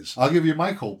really is. I'll give you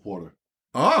my Cole Porter.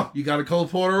 Oh, you got a Cole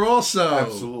Porter also.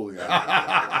 Absolutely.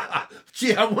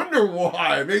 Gee, I wonder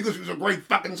why. Maybe because he was a great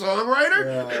fucking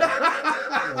songwriter?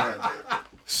 Yeah.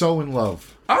 So in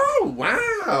Love. Oh,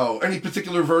 wow. Any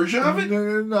particular version of it?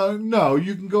 No.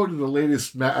 You can go to the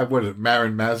latest,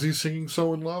 Marin Mazzie singing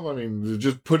So in Love? I mean,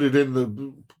 just put it in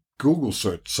the Google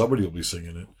search. Somebody will be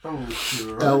singing it. Oh,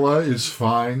 sure. Ella is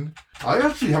fine. I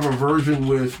actually have a version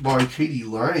by Katie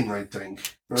Lang, I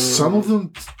think. Some of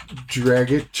them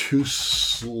drag it too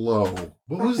slow.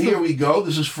 Here we go.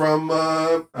 This is from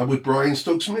with Brian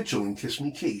Stokes Mitchell and Kiss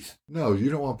Me Keith. No, you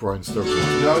don't want Brian Stokes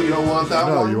Mitchell. No, you don't want that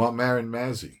one? No, you want Marin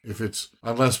Mazzie.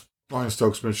 Unless Brian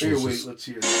Stokes Mitchell Here, wait, let's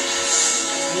hear it.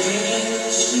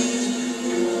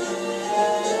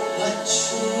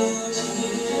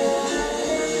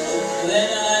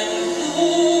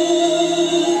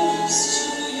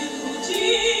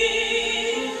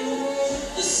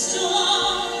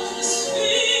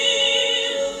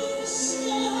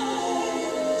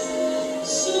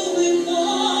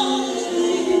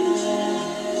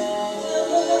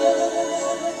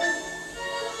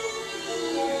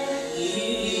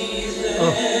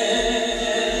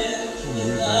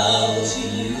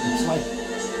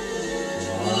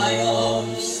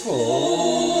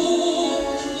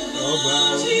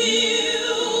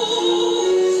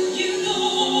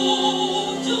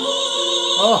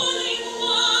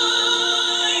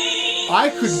 I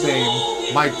could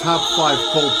name my top 5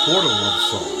 Cole Porter love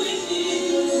songs.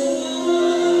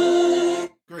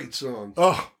 Great song.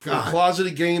 Oh, God.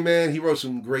 Closeted Gay Man, he wrote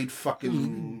some great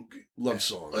fucking love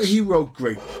songs. He wrote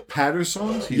great patter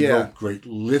songs. He wrote great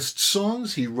list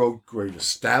songs. He wrote great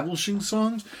establishing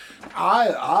songs.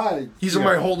 He's in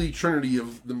my holy trinity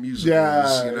of the music.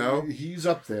 Yeah, you know? He's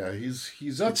up there.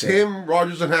 He's up it's there. him,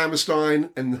 Rodgers and Hammerstein,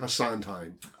 and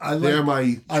Sondheim. They're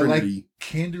my trinity. I like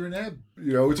Kander and Ebb.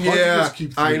 You know, it's hard to just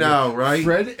keep I know, right?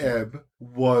 Fred Ebb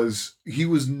was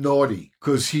naughty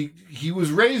because he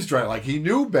was raised right. Like, he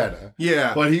knew better.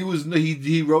 Yeah. But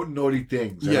he wrote naughty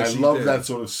things. And Yes, I he love did. that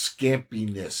sort of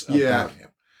scampiness about him.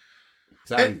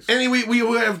 Anyway, we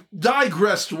have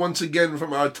digressed once again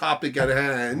from our topic at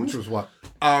hand. Which was what?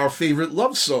 Our favorite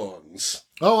love songs.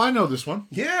 Oh, I know this one.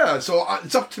 Yeah, so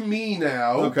it's up to me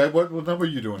now. Okay, what number are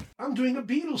you doing? I'm doing a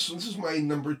Beatles song. This is my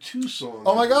number 2 song.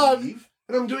 Oh, my God.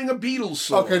 And I'm doing a Beatles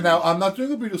song. Okay, now, I'm not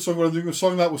doing a Beatles song, but I'm doing a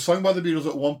song that was sung by the Beatles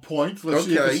at one point. Let's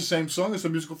see if it's the same song. It's a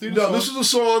musical theater song. No, this is a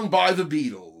song by the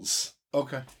Beatles.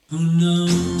 Okay. Who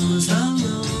knows how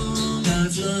long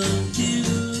I've loved you?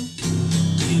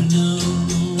 You know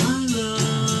I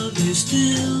love you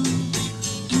still.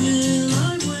 Will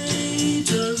I wait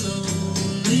a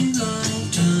lonely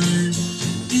lifetime?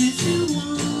 If you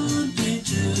want me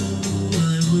to, I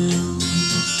will.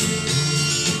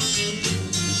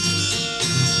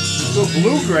 A little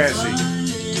bluegrassy. I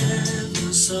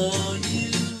never saw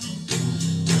you.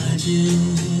 I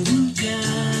didn't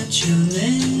catch your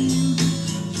name,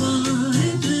 but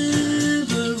it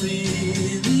never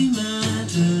really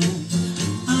mattered.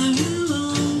 I will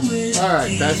always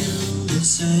Alright, that's... the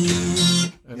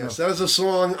same. Yes, that is a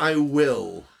song, I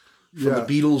Will, from the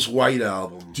Beatles' White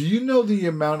Album. Do you know the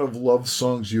amount of love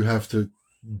songs you have to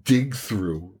dig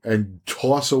through and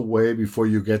toss away before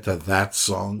you get to that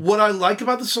song? What I like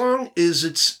about the song is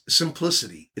its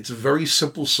simplicity. It's a very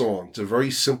simple song. It's a very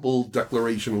simple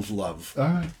declaration of love. All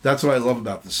right. That's what I love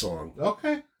about the song.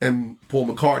 Okay. And Paul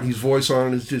McCartney's voice on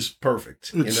it is just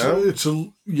perfect. It's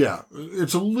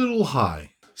a little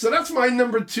high. So that's my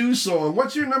number 2 song.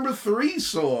 What's your number 3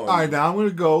 song? All right, now I'm going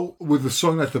to go with the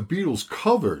song that the Beatles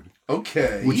covered.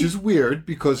 Okay. Which is weird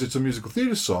because it's a musical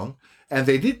theater song, and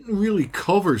they didn't really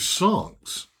cover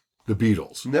songs, the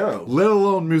Beatles. No. Let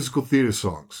alone musical theater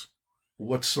songs.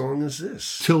 What song is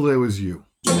this? Till There Was You.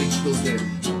 They still did.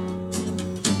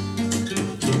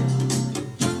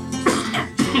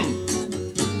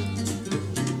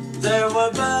 There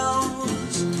were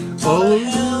bells Oh, on the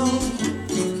hill,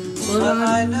 but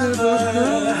I never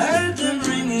heard them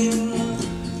ringing.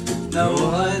 No,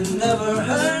 I never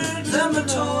heard them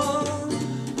at all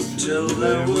till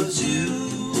there was you.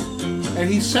 And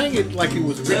he sang it like it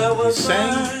was written. He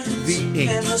sang the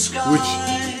ink, which,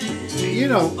 you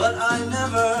know, but I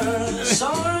never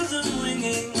saw them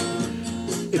winging.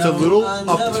 it's a little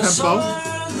up-tempo,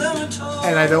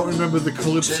 and I don't remember the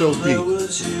calypso beat.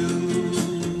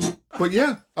 But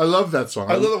yeah, I love that song.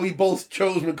 I love that we both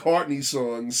chose McCartney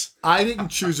songs. I didn't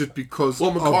choose it because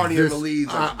McCartney of this. in the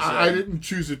leads. I didn't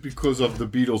choose it because of the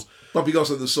Beatles. But because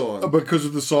of the song. Because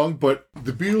of the song, but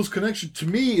the Beatles' connection to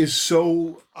me is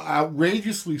so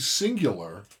outrageously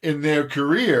singular in their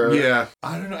career. Yeah.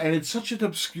 I don't know, and it's such an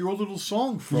obscure little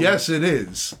song. Yes, it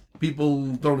is. People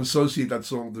don't associate that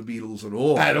song with the Beatles at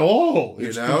all. At all. You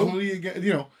It's know? completely,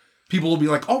 you know. People will be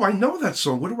like, oh, I know that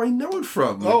song. Where do I know it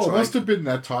from? Oh, It's it like, must have been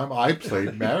that time I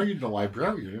played Marion the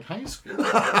Librarian in high school.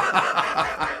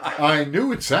 I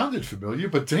knew it sounded familiar,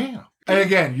 but damn. And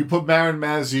again, you put Marin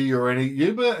Mazzie or any,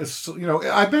 you know,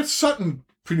 I bet Sutton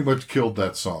pretty much killed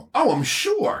that song. Oh, I'm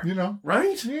sure. You know?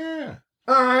 Right? Yeah.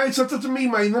 All right, so that's to me,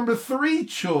 my number 3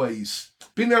 choice.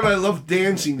 Being that I love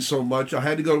dancing so much, I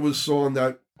had to go to a song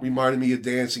that reminded me of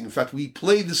dancing. In fact, we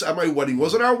played this at my wedding. It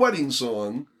wasn't our wedding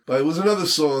song, but it was another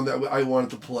song that I wanted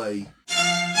to play.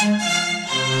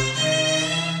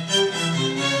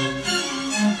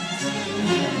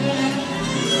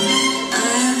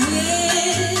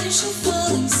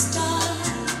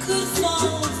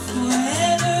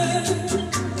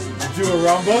 Do a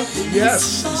rumba?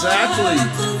 Yes, exactly.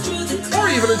 Or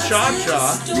even a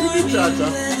cha-cha. You can do cha-cha.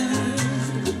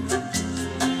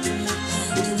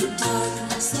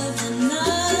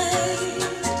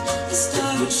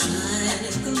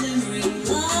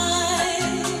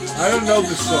 I don't know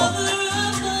this song.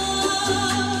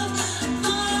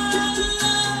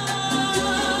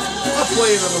 I'll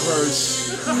play another verse.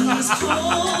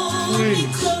 Please.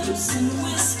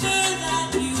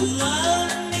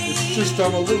 It's just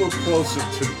I'm a little closer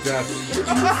to death.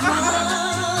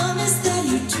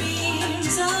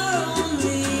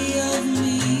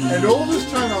 And all this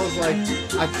time I was like,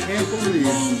 I can't believe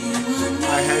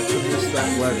I had to miss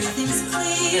that wedding.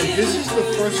 And this is the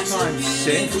first time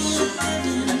since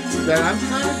that I'm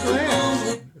kind of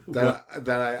glad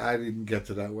that I didn't get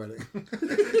to that wedding.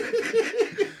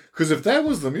 Because if that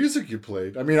was the music you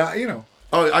played, I mean, you know.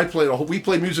 Oh, we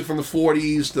played music from the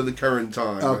 40s to the current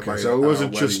time. Okay, so it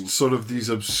wasn't just sort of these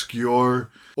obscure,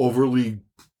 overly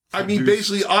I mean,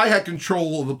 basically, I had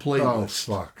control of the Oh, playlist.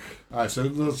 fuck. All right,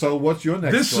 so what's your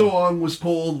next This song was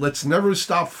called Let's Never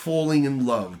Stop Falling in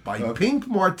Love by Pink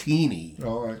Martini.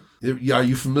 All right. Yeah, are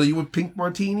you familiar with Pink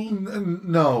Martini?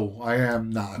 No, I am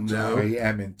not. No. I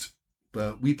amn't.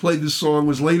 But we played this song. It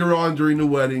was later on during the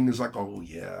wedding. It's like, oh,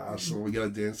 yeah, so we got to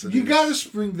dance to this. You got to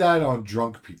spring that on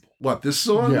drunk people. What, this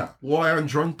song? Yeah. Why on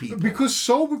drunk people? Because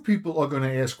sober people are going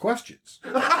to ask questions.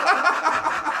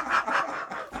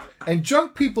 And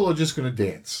drunk people are just going to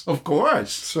dance. Of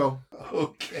course. So,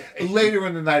 okay. Later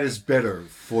in the night is better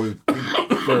for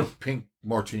pink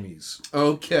martinis.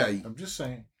 Okay. I'm just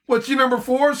saying. What's your number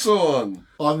 4 song?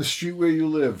 On the Street Where You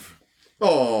Live.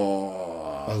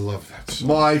 Oh, I love that song.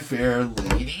 My Fair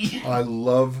Lady. I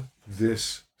love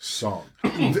this song.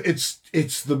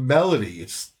 It's the melody.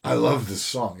 I love this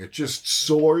song. It just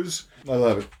soars. I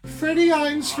love it. Freddie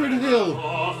Eynsford Hill.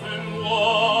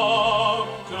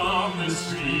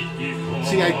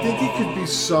 See, I think it could be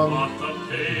sung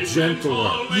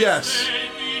gentler. Yes.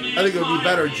 I think it would be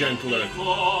better gentler.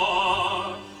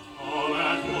 All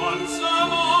at once am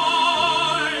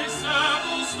I,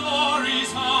 several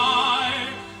stories high,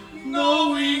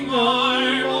 knowing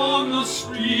I'm on the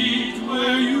street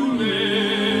where you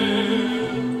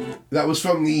live. That was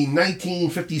from the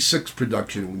 1956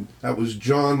 production. That was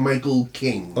John Michael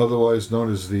King. Otherwise known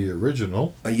as the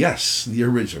original. Yes, the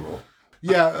original.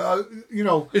 Yeah,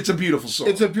 it's a beautiful song.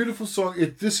 It's a beautiful song.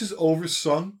 This is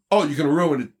oversung. Oh, you can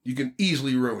ruin it. You can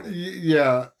easily ruin it.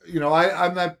 Yeah,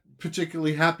 I'm not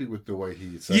particularly happy with the way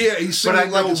he sang. Yeah, he's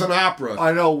singing like it's an opera.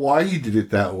 I know why he did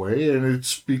it that way, and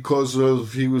it's because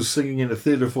he was singing in a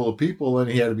theater full of people,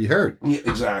 and he had to be heard. Yeah,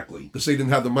 exactly. Because they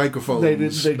didn't have the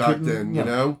microphones back then, you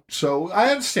know? So I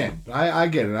understand. I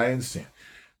get it. I understand.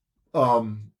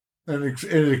 And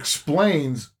it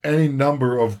explains any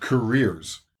number of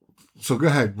careers. So go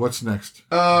ahead. What's next?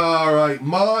 All right.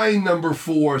 My number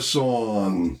 4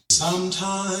 song.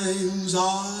 Sometimes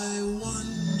I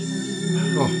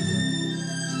wonder why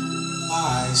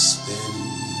I spend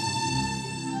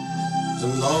the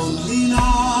lonely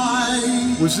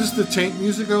night. Was this the taint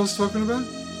music I was talking about?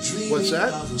 What's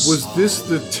that? Was this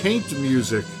the taint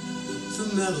music? The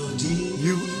melody.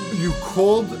 You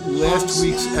called last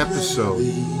week's episode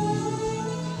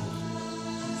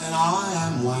and I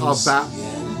am once about again.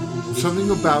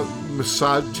 Something about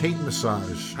taint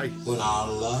massage. When our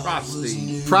love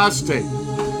Prostate. Prostate.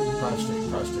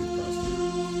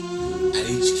 And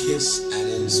each kiss an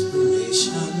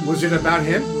inspiration. Was it about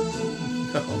him?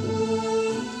 No.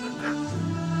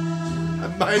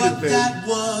 It might have been. That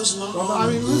was long Well, I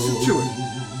mean, listen to it.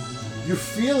 You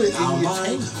feel it in your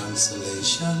taint.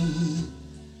 Consolation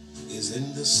is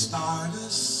in the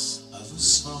stardust of a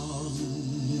song.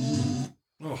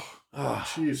 Oh,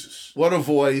 Jesus. What a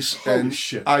voice. Holy and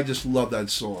shit. I just love that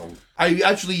song. I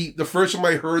actually, the first time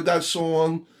I heard that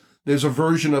song, there's a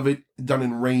version of it done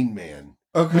in Rain Man.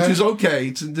 Okay. Which is okay.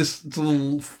 It's a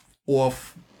little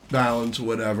off balance or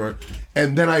whatever.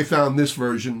 And then I found this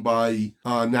version by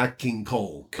Nat King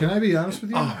Cole. Can I be honest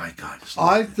with you? Oh my God.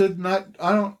 I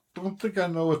don't think I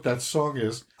know what that song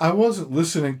is. I wasn't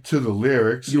listening to the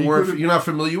lyrics. You're not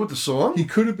familiar with the song? He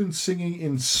could have been singing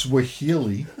in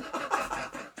Swahili.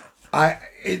 I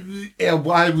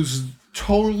was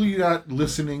totally not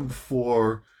listening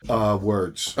for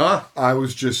words. I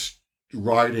was just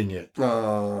riding it.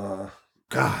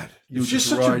 God, it's just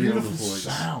such a beautiful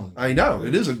sound. I know,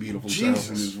 it is a beautiful sound in his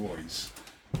Jesus. voice.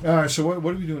 All right, so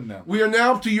what are we doing now? We are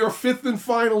now up to your 5th and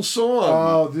final song.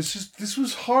 Oh, this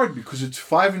was hard because it's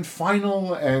 5 and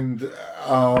final, and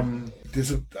I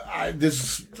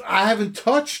haven't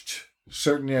touched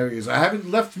certain areas. I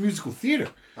haven't left musical theater.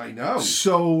 I know.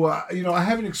 So I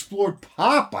haven't explored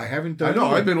pop. I haven't done. I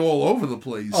know. I've been all over the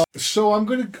place. So I'm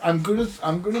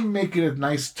gonna make it a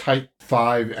nice tight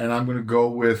 5, and I'm gonna go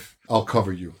with "I'll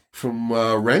Cover You" from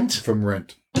Rent. From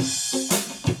Rent.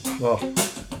 Oh,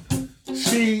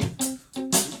 see.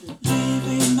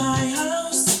 Leaving my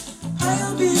house,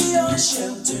 I'll be your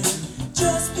shelter.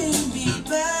 Just bring me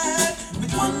back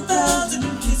with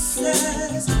 1,000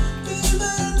 kisses. Be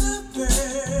my lover,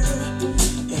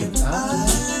 and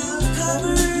I'll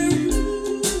cover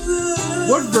you.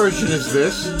 What version is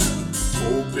this?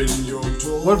 Open your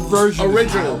door. What version?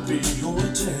 Original. I'll be your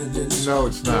tenant. No,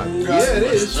 it's not. Yeah, it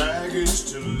is. Baggage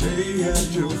to lay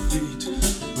at your feet.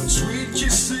 When sweet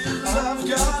kisses I've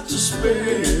got to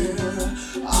spare,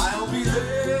 I'll be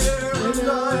there and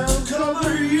I'll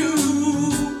cover you.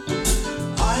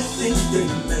 I think they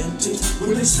meant it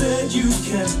when they said you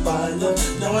can't buy love.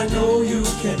 Now I know you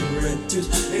can rent it,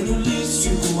 and at least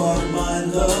you are my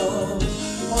love.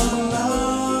 One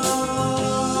life,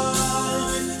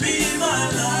 be my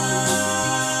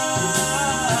life.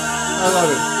 I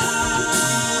love it.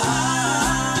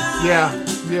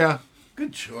 Yeah.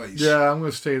 Good choice. Yeah, I'm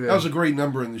going to stay there. That was a great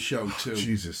number in the show, too.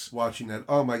 Jesus. Watching that.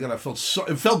 Oh, my God. It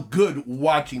felt good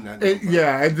watching that number.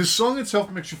 Yeah, and the song itself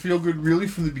makes you feel good really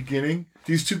from the beginning.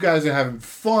 These two guys are having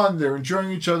fun. They're enjoying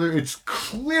each other. It's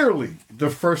clearly the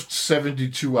first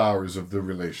 72 hours of the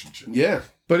relationship. Yeah.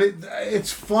 But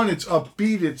it's fun. It's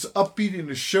upbeat. It's upbeat in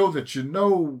a show that you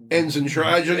know ends in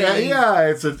tragedy.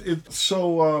 Yeah. It's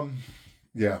so.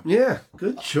 Yeah. Yeah.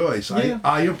 Good choice. Yeah.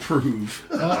 I approve.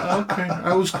 Okay.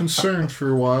 I was concerned for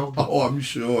a while. Oh, I'm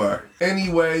sure.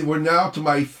 Anyway, we're now to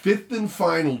my fifth and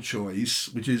final choice,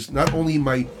 which is not only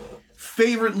my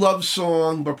favorite love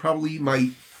song, but probably my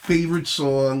favorite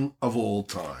song of all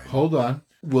time. Hold on.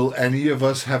 Will any of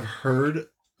us have heard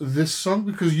this song?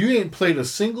 Because you ain't played a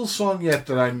single song yet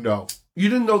that I know. You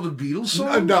didn't know the Beatles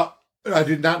song? No, I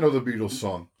did not know the Beatles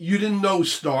song. You didn't know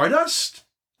Stardust?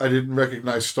 I didn't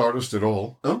recognize Stardust at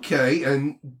all. Okay,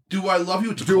 and Do I Love You?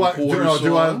 It's a Do I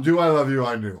Love You?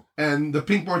 I knew. And the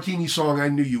Pink Martini song, I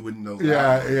knew you wouldn't know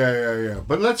that. Yeah.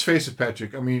 But let's face it,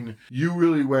 Patrick. I mean, you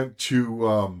really went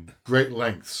to great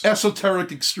lengths.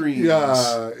 Esoteric extremes.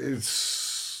 Yeah,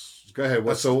 it's... Go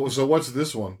ahead. So what's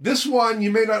this one? This one, you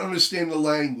may not understand the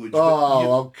language.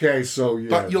 Okay. So, yeah.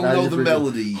 But you'll know the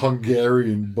melody.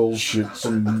 Hungarian bullshit,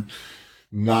 some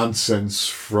nonsense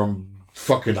from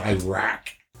fucking Iraq.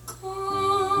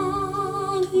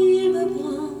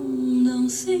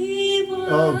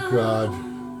 Oh, God.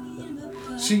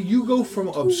 See, you go from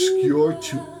obscure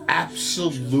to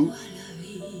absolute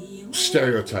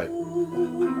stereotype.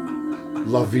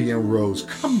 La Vie en Rose.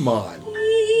 Come on.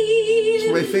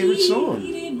 It's my favorite song.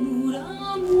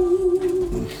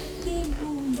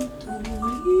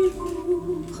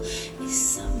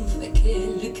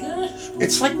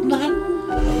 It's like not...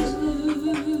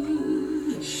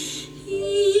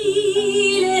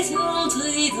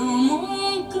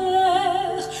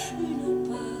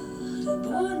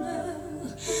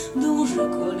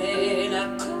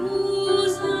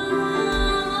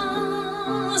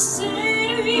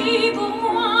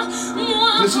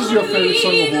 This is your favorite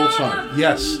song of all time?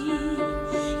 Yes.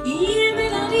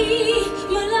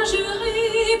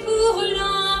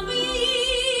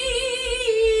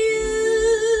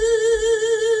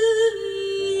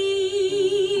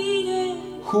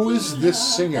 Who is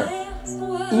this singer?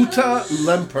 Uta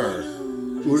Lemper.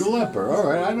 Uta Lemper. All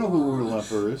right, I know who Uta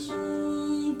Lemper is.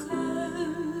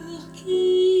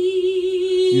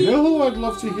 You know who I'd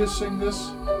love to hear sing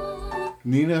this?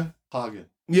 Nina Hagen.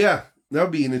 Yeah, that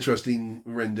would be an interesting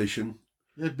rendition.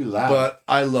 It'd be loud. But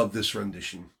I love this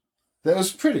rendition. That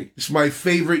was pretty. It's my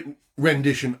favorite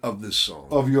rendition of this song.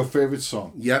 Of your favorite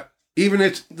song? Yep.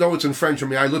 Even though it's in French, I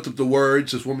mean, I looked up the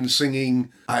words. This woman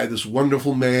singing, I have this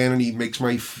wonderful man, and he makes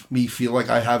me feel like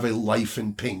I have a life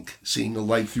in pink, seeing the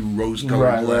life through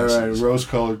rose-colored glasses. Right,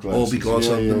 rose-colored glasses. All because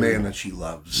of the man that she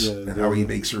loves and how he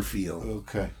makes her feel.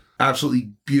 Okay.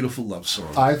 Absolutely beautiful love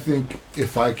song. I think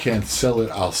If I Can't Sell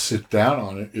It, I'll Sit Down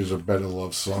on It is a better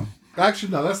love song.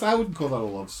 Actually, no, I wouldn't call that a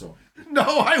love song. No,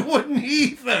 I wouldn't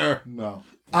either. No.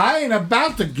 I ain't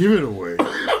about to give it away.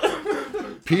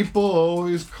 People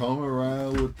always come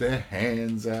around with their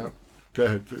hands out. Go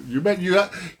ahead.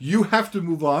 You have to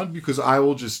move on because I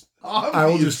will just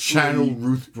channel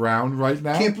Ruth Brown right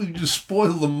now. I can't believe you just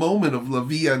spoiled the moment of La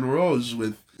Vie en Rose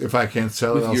with If I Can't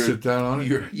Sell It, I'll Sit Down on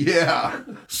It. Yeah.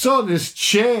 So this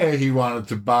chair he wanted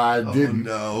to buy didn't.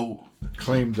 No.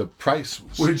 Claimed the price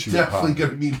was We're too definitely high.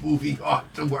 going to be moving on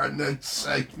to our next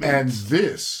segment. And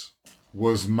this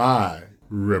was my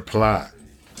reply.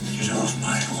 Get off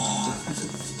my lawn.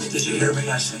 Did you hear me?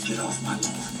 I said get off my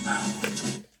lawn now.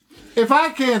 If I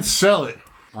can't sell it,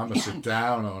 I'm going to sit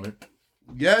down on it.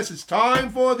 Yes, it's time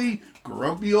for the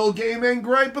grumpy old gay man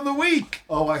gripe of the week.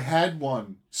 Oh, I had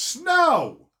one.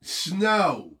 Snow.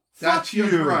 That's your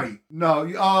gripe. No,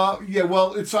 yeah,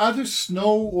 well, it's either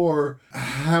snow or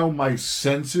how my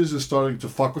senses are starting to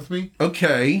fuck with me.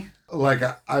 Okay. Like,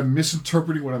 I'm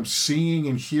misinterpreting what I'm seeing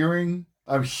and hearing.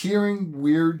 I'm hearing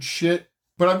weird shit,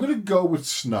 but I'm going to go with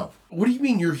snow. What do you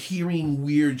mean you're hearing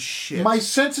weird shit? My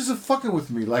senses are fucking with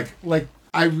me.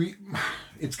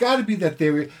 It's got to be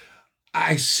that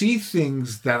I see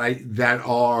things that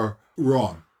are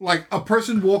wrong. Like a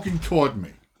person walking toward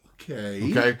me.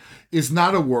 Okay. Is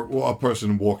not a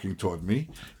person walking toward me.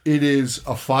 It is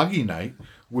a foggy night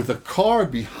with a car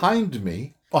behind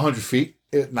me, 100 feet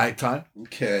at nighttime.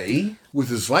 Okay. With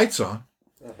his lights on,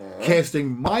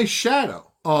 casting my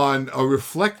shadow on a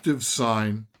reflective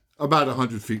sign about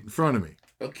 100 feet in front of me.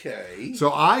 Okay.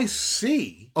 So I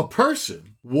see a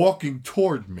person walking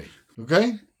toward me.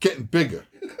 Okay? Getting bigger.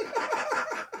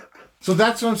 So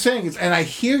that's what I'm saying. And I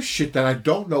hear shit that I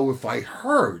don't know if I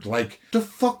heard. Like, the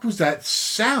fuck was that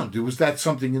sound? Was that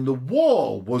something in the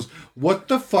wall? What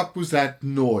the fuck was that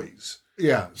noise?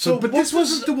 Yeah. But this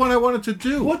wasn't the one I wanted to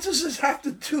do. What does this have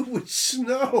to do with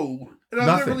snow? And I'm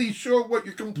Nothing. not really sure what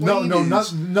your complaint No.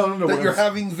 That you're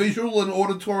having visual and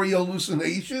auditory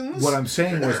hallucinations? What I'm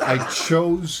saying was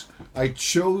I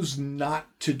chose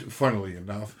not to, funnily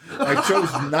enough, I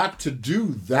chose not to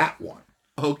do that one.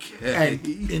 Okay.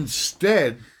 And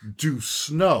instead do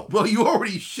snow. Well, you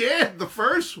already shared the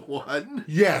first one.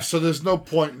 Yeah, so there's no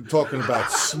point in talking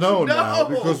about snow now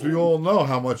because we all know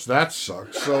how much that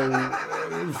sucks. So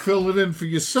fill it in for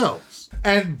yourselves.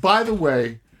 And by the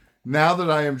way, now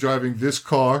that I am driving this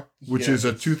car, which is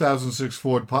a 2006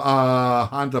 Ford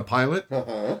Honda Pilot,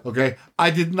 okay,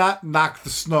 I did not knock the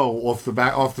snow off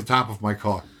the top of my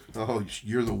car. Oh,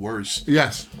 you're the worst.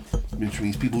 Yes. Which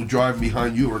means people who drive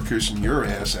behind you are cursing your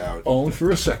ass out. Only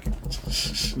for a second.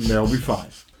 They'll be fine.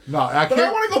 No, I can't. But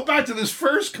I want to go back to this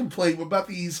first complaint about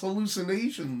these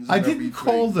hallucinations. I didn't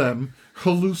call them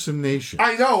hallucinations.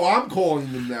 I know, I'm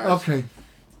calling them that. Okay.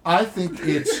 I think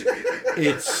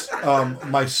it's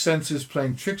my senses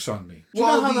playing tricks on me.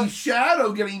 Well, the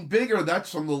shadow getting bigger,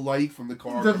 that's from the light from the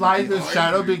car. The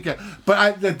shadow being...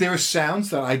 But there are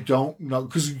sounds that I don't know,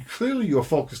 because clearly you're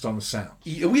focused on the sounds.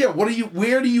 Yeah,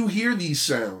 where do you hear these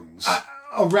sounds?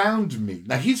 Around me.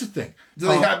 Now, here's the thing. Do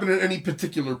they happen in any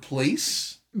particular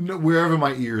place? No, wherever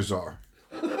my ears are.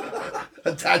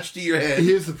 Attached to your head.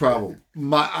 Here's the problem.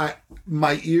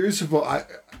 My ears have...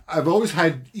 I've always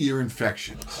had ear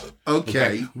infections.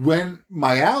 Okay. When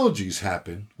my allergies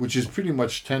happen, which is pretty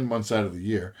much 10 months out of the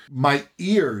year, my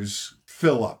ears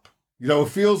fill up. You know, it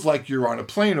feels like you're on a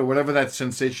plane or whatever that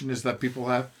sensation is that people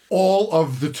have all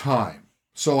of the time.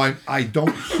 So I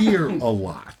don't hear a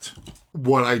lot.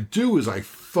 What I do is I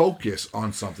focus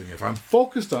on something. If I'm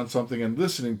focused on something and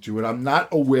listening to it, I'm not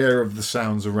aware of the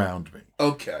sounds around me.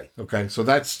 Okay. Okay, so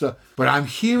that's the... But I'm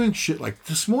hearing shit like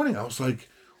this morning. I was like,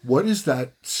 what is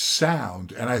that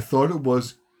sound? And I thought it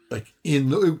was like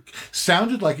it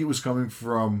sounded like it was coming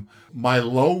from my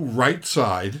low right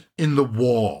side in the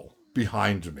wall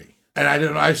behind me. And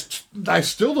I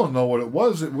still don't know what it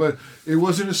was. It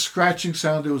wasn't a scratching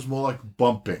sound. It was more like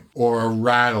bumping or a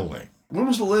rattling. When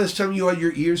was the last time you had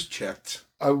your ears checked?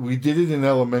 We did it in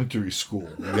elementary school.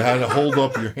 You had to hold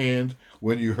up your hand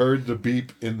when you heard the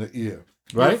beep in the ear.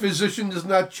 Right? Your physician does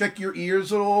not check your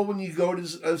ears at all when you go to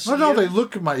see No, it? they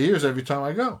look at my ears every time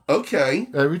I go. Okay.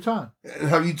 Every time. And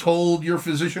have you told your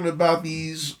physician about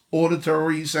these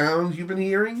auditory sounds you've been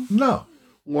hearing? No.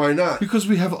 Why not? Because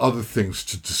we have other things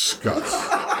to discuss.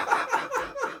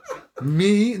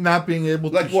 Me not being able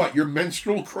to... Like what, your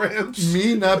menstrual cramps?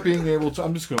 Me not being able to...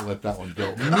 I'm just going to let that one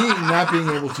go. Me not being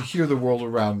able to hear the world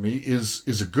around me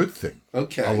is a good thing.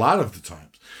 Okay. A lot of the times.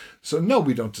 So no,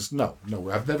 we don't just... No,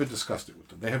 I've never discussed it with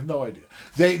them. They have no idea.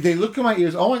 They look at my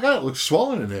ears. Oh my God, it looks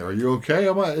swollen in there. Are you okay?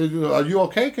 Are you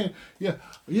okay? Yeah.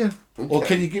 Okay. Or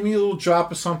can you give me a little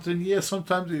drop or something? Yeah,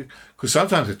 sometimes... Because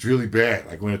sometimes it's really bad.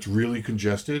 Like when it's really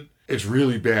congested, it's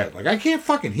really bad. Like I can't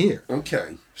fucking hear.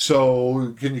 Okay.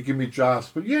 So can you give me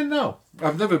drops? But yeah, no.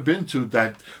 I've never been to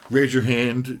that raise your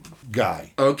hand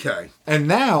guy. Okay. And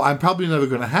now I'm probably never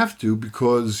going to have to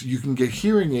because you can get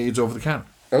hearing aids over the counter.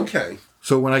 Okay.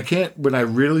 So when it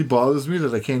really bothers me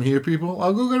that I can't hear people,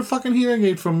 I'll go get a fucking hearing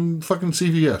aid from fucking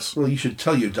CVS. Well, you should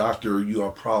tell your doctor you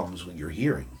have problems with your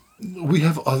hearing. We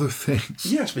have other things.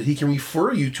 Yes, but he can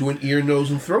refer you to an ear, nose,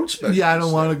 and throat specialist. Yeah, I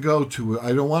don't want to go to it.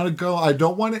 I don't want to go. I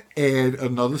don't want to add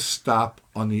another stop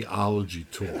on the ology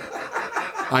tour.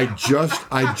 I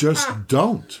just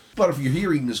don't. But if your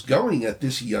hearing is going at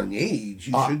this young age,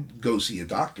 you should go see a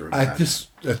doctor. At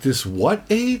this what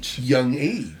age? Young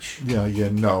age. Yeah,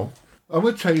 no. I'm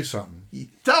going to tell you something.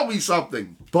 Tell me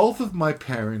something. Both of my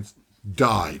parents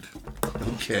died.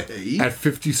 Okay. At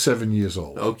 57 years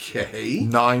old. Okay.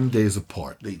 9 days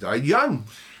apart. They died young.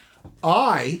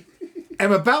 I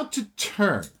am about to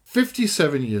turn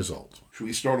 57 years old. Should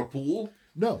we start a pool?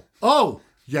 No. Oh,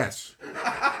 yes.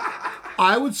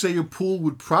 I would say a pool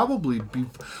would probably be...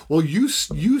 Well, you,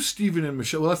 Stephen, and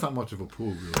Michelle... Well, that's not much of a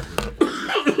pool,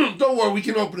 really. Don't worry, we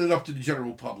can open it up to the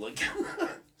general public.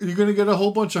 You're going to get a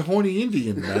whole bunch of horny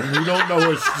Indian men who don't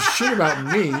know shit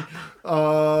about me.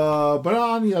 But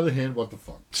on the other hand, what the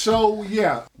fuck? So,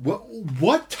 yeah.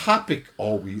 What topic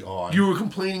are we on? You were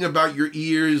complaining about your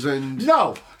ears and...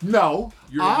 No.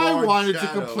 I wanted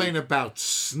shadow. to complain about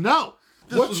snow.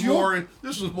 This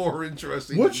was more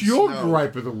interesting. What's your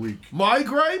gripe of the week? My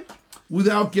gripe?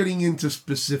 Without getting into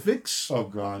specifics. Oh,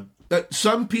 God. That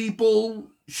some people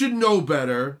should know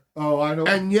better. Oh, I know.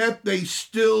 And yet they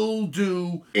still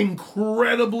do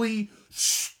incredibly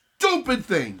stupid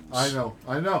things. I know.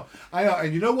 And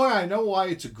you know why? I know why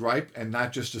it's a gripe and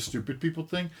not just a stupid people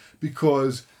thing.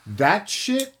 Because that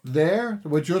shit there,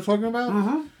 what you're talking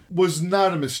about, was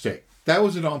not a mistake. That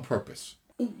was it on purpose.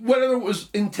 Whether it was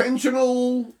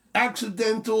intentional,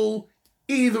 accidental,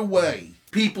 either way,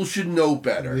 people should know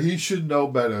better. He should know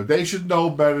better. They should know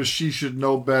better. She should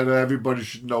know better. Everybody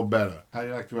should know better. How do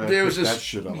you like the way I picked that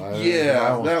shit up?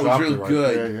 That was real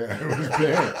good. Yeah, it was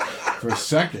bad. For a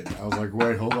second, I was like,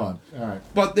 wait, hold on. All right.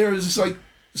 But there is like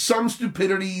some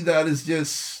stupidity that is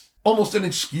just almost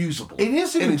inexcusable. It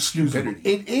is inexcusable.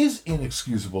 It is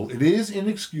inexcusable. It is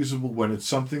inexcusable when it's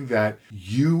something that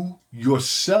you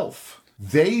yourself,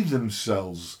 they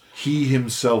themselves, he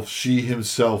himself, she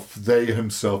himself, they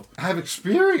himself have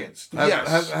experienced.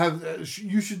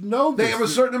 You should know this. They have a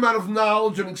certain amount of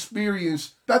knowledge and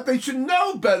experience that they should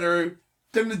know better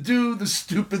than to do the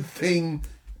stupid thing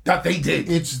that they did.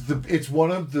 It's one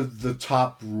of the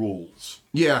top rules.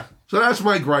 Yeah. So that's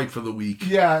my gripe for the week.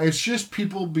 Yeah, it's just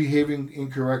people behaving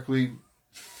incorrectly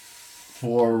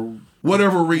for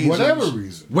whatever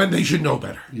reason. When they should know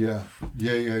better. Yeah.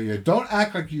 Don't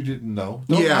act like you didn't know.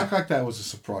 Don't act like that was a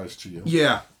surprise to you.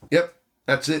 Yeah. Yep.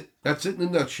 That's it. That's it in a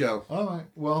nutshell. All right.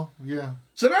 Well, yeah.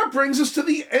 So that brings us to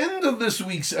the end of this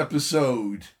week's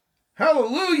episode.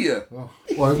 Hallelujah. Oh.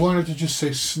 Well, I wanted to just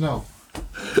say snow.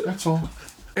 That's all.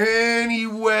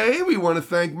 Anyway, we want to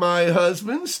thank my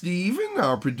husband, Stephen,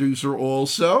 our producer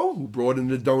also, who brought in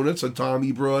the donuts that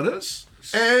Tommie brought us.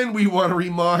 And we want to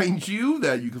remind you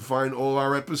that you can find all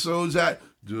our episodes at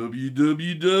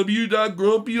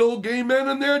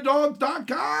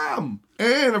www.grumpyoldgaymenandtheirdog.com.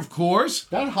 And, of course...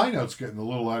 That high note's getting a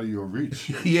little out of your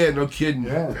reach. Yeah, no kidding.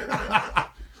 Yeah.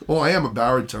 Well, I am a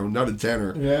baritone, not a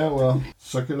tenor. Yeah, well,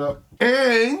 suck it up.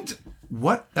 And...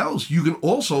 what else? You can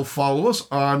also follow us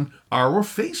on our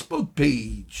Facebook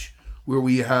page, where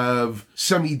we have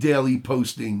semi-daily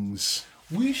postings.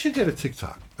 We should get a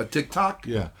TikTok. A TikTok?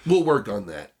 Yeah. We'll work on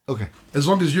that. Okay. As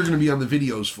long as you're going to be on the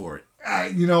videos for it.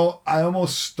 I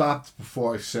almost stopped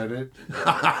before I said it. But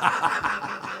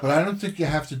I don't think you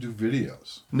have to do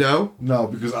videos. No? No,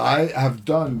 because I have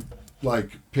done,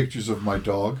 like, pictures of my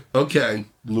dog. Okay.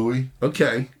 Louis.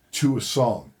 Okay. To a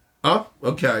song. Oh,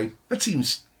 okay. That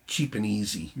seems... cheap and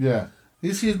easy. Yeah.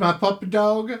 This is my puppy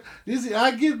dog.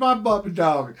 I give my puppy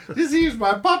dog. This is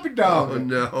my puppy dog. Oh,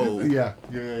 no. Yeah.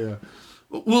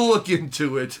 We'll look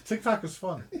into it. TikTok is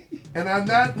fun. And on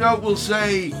that note, we'll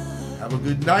say, have a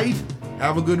good night,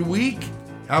 have a good week,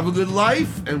 have a good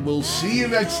life, and we'll see you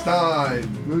next time.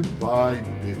 Goodbye,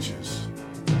 bitches.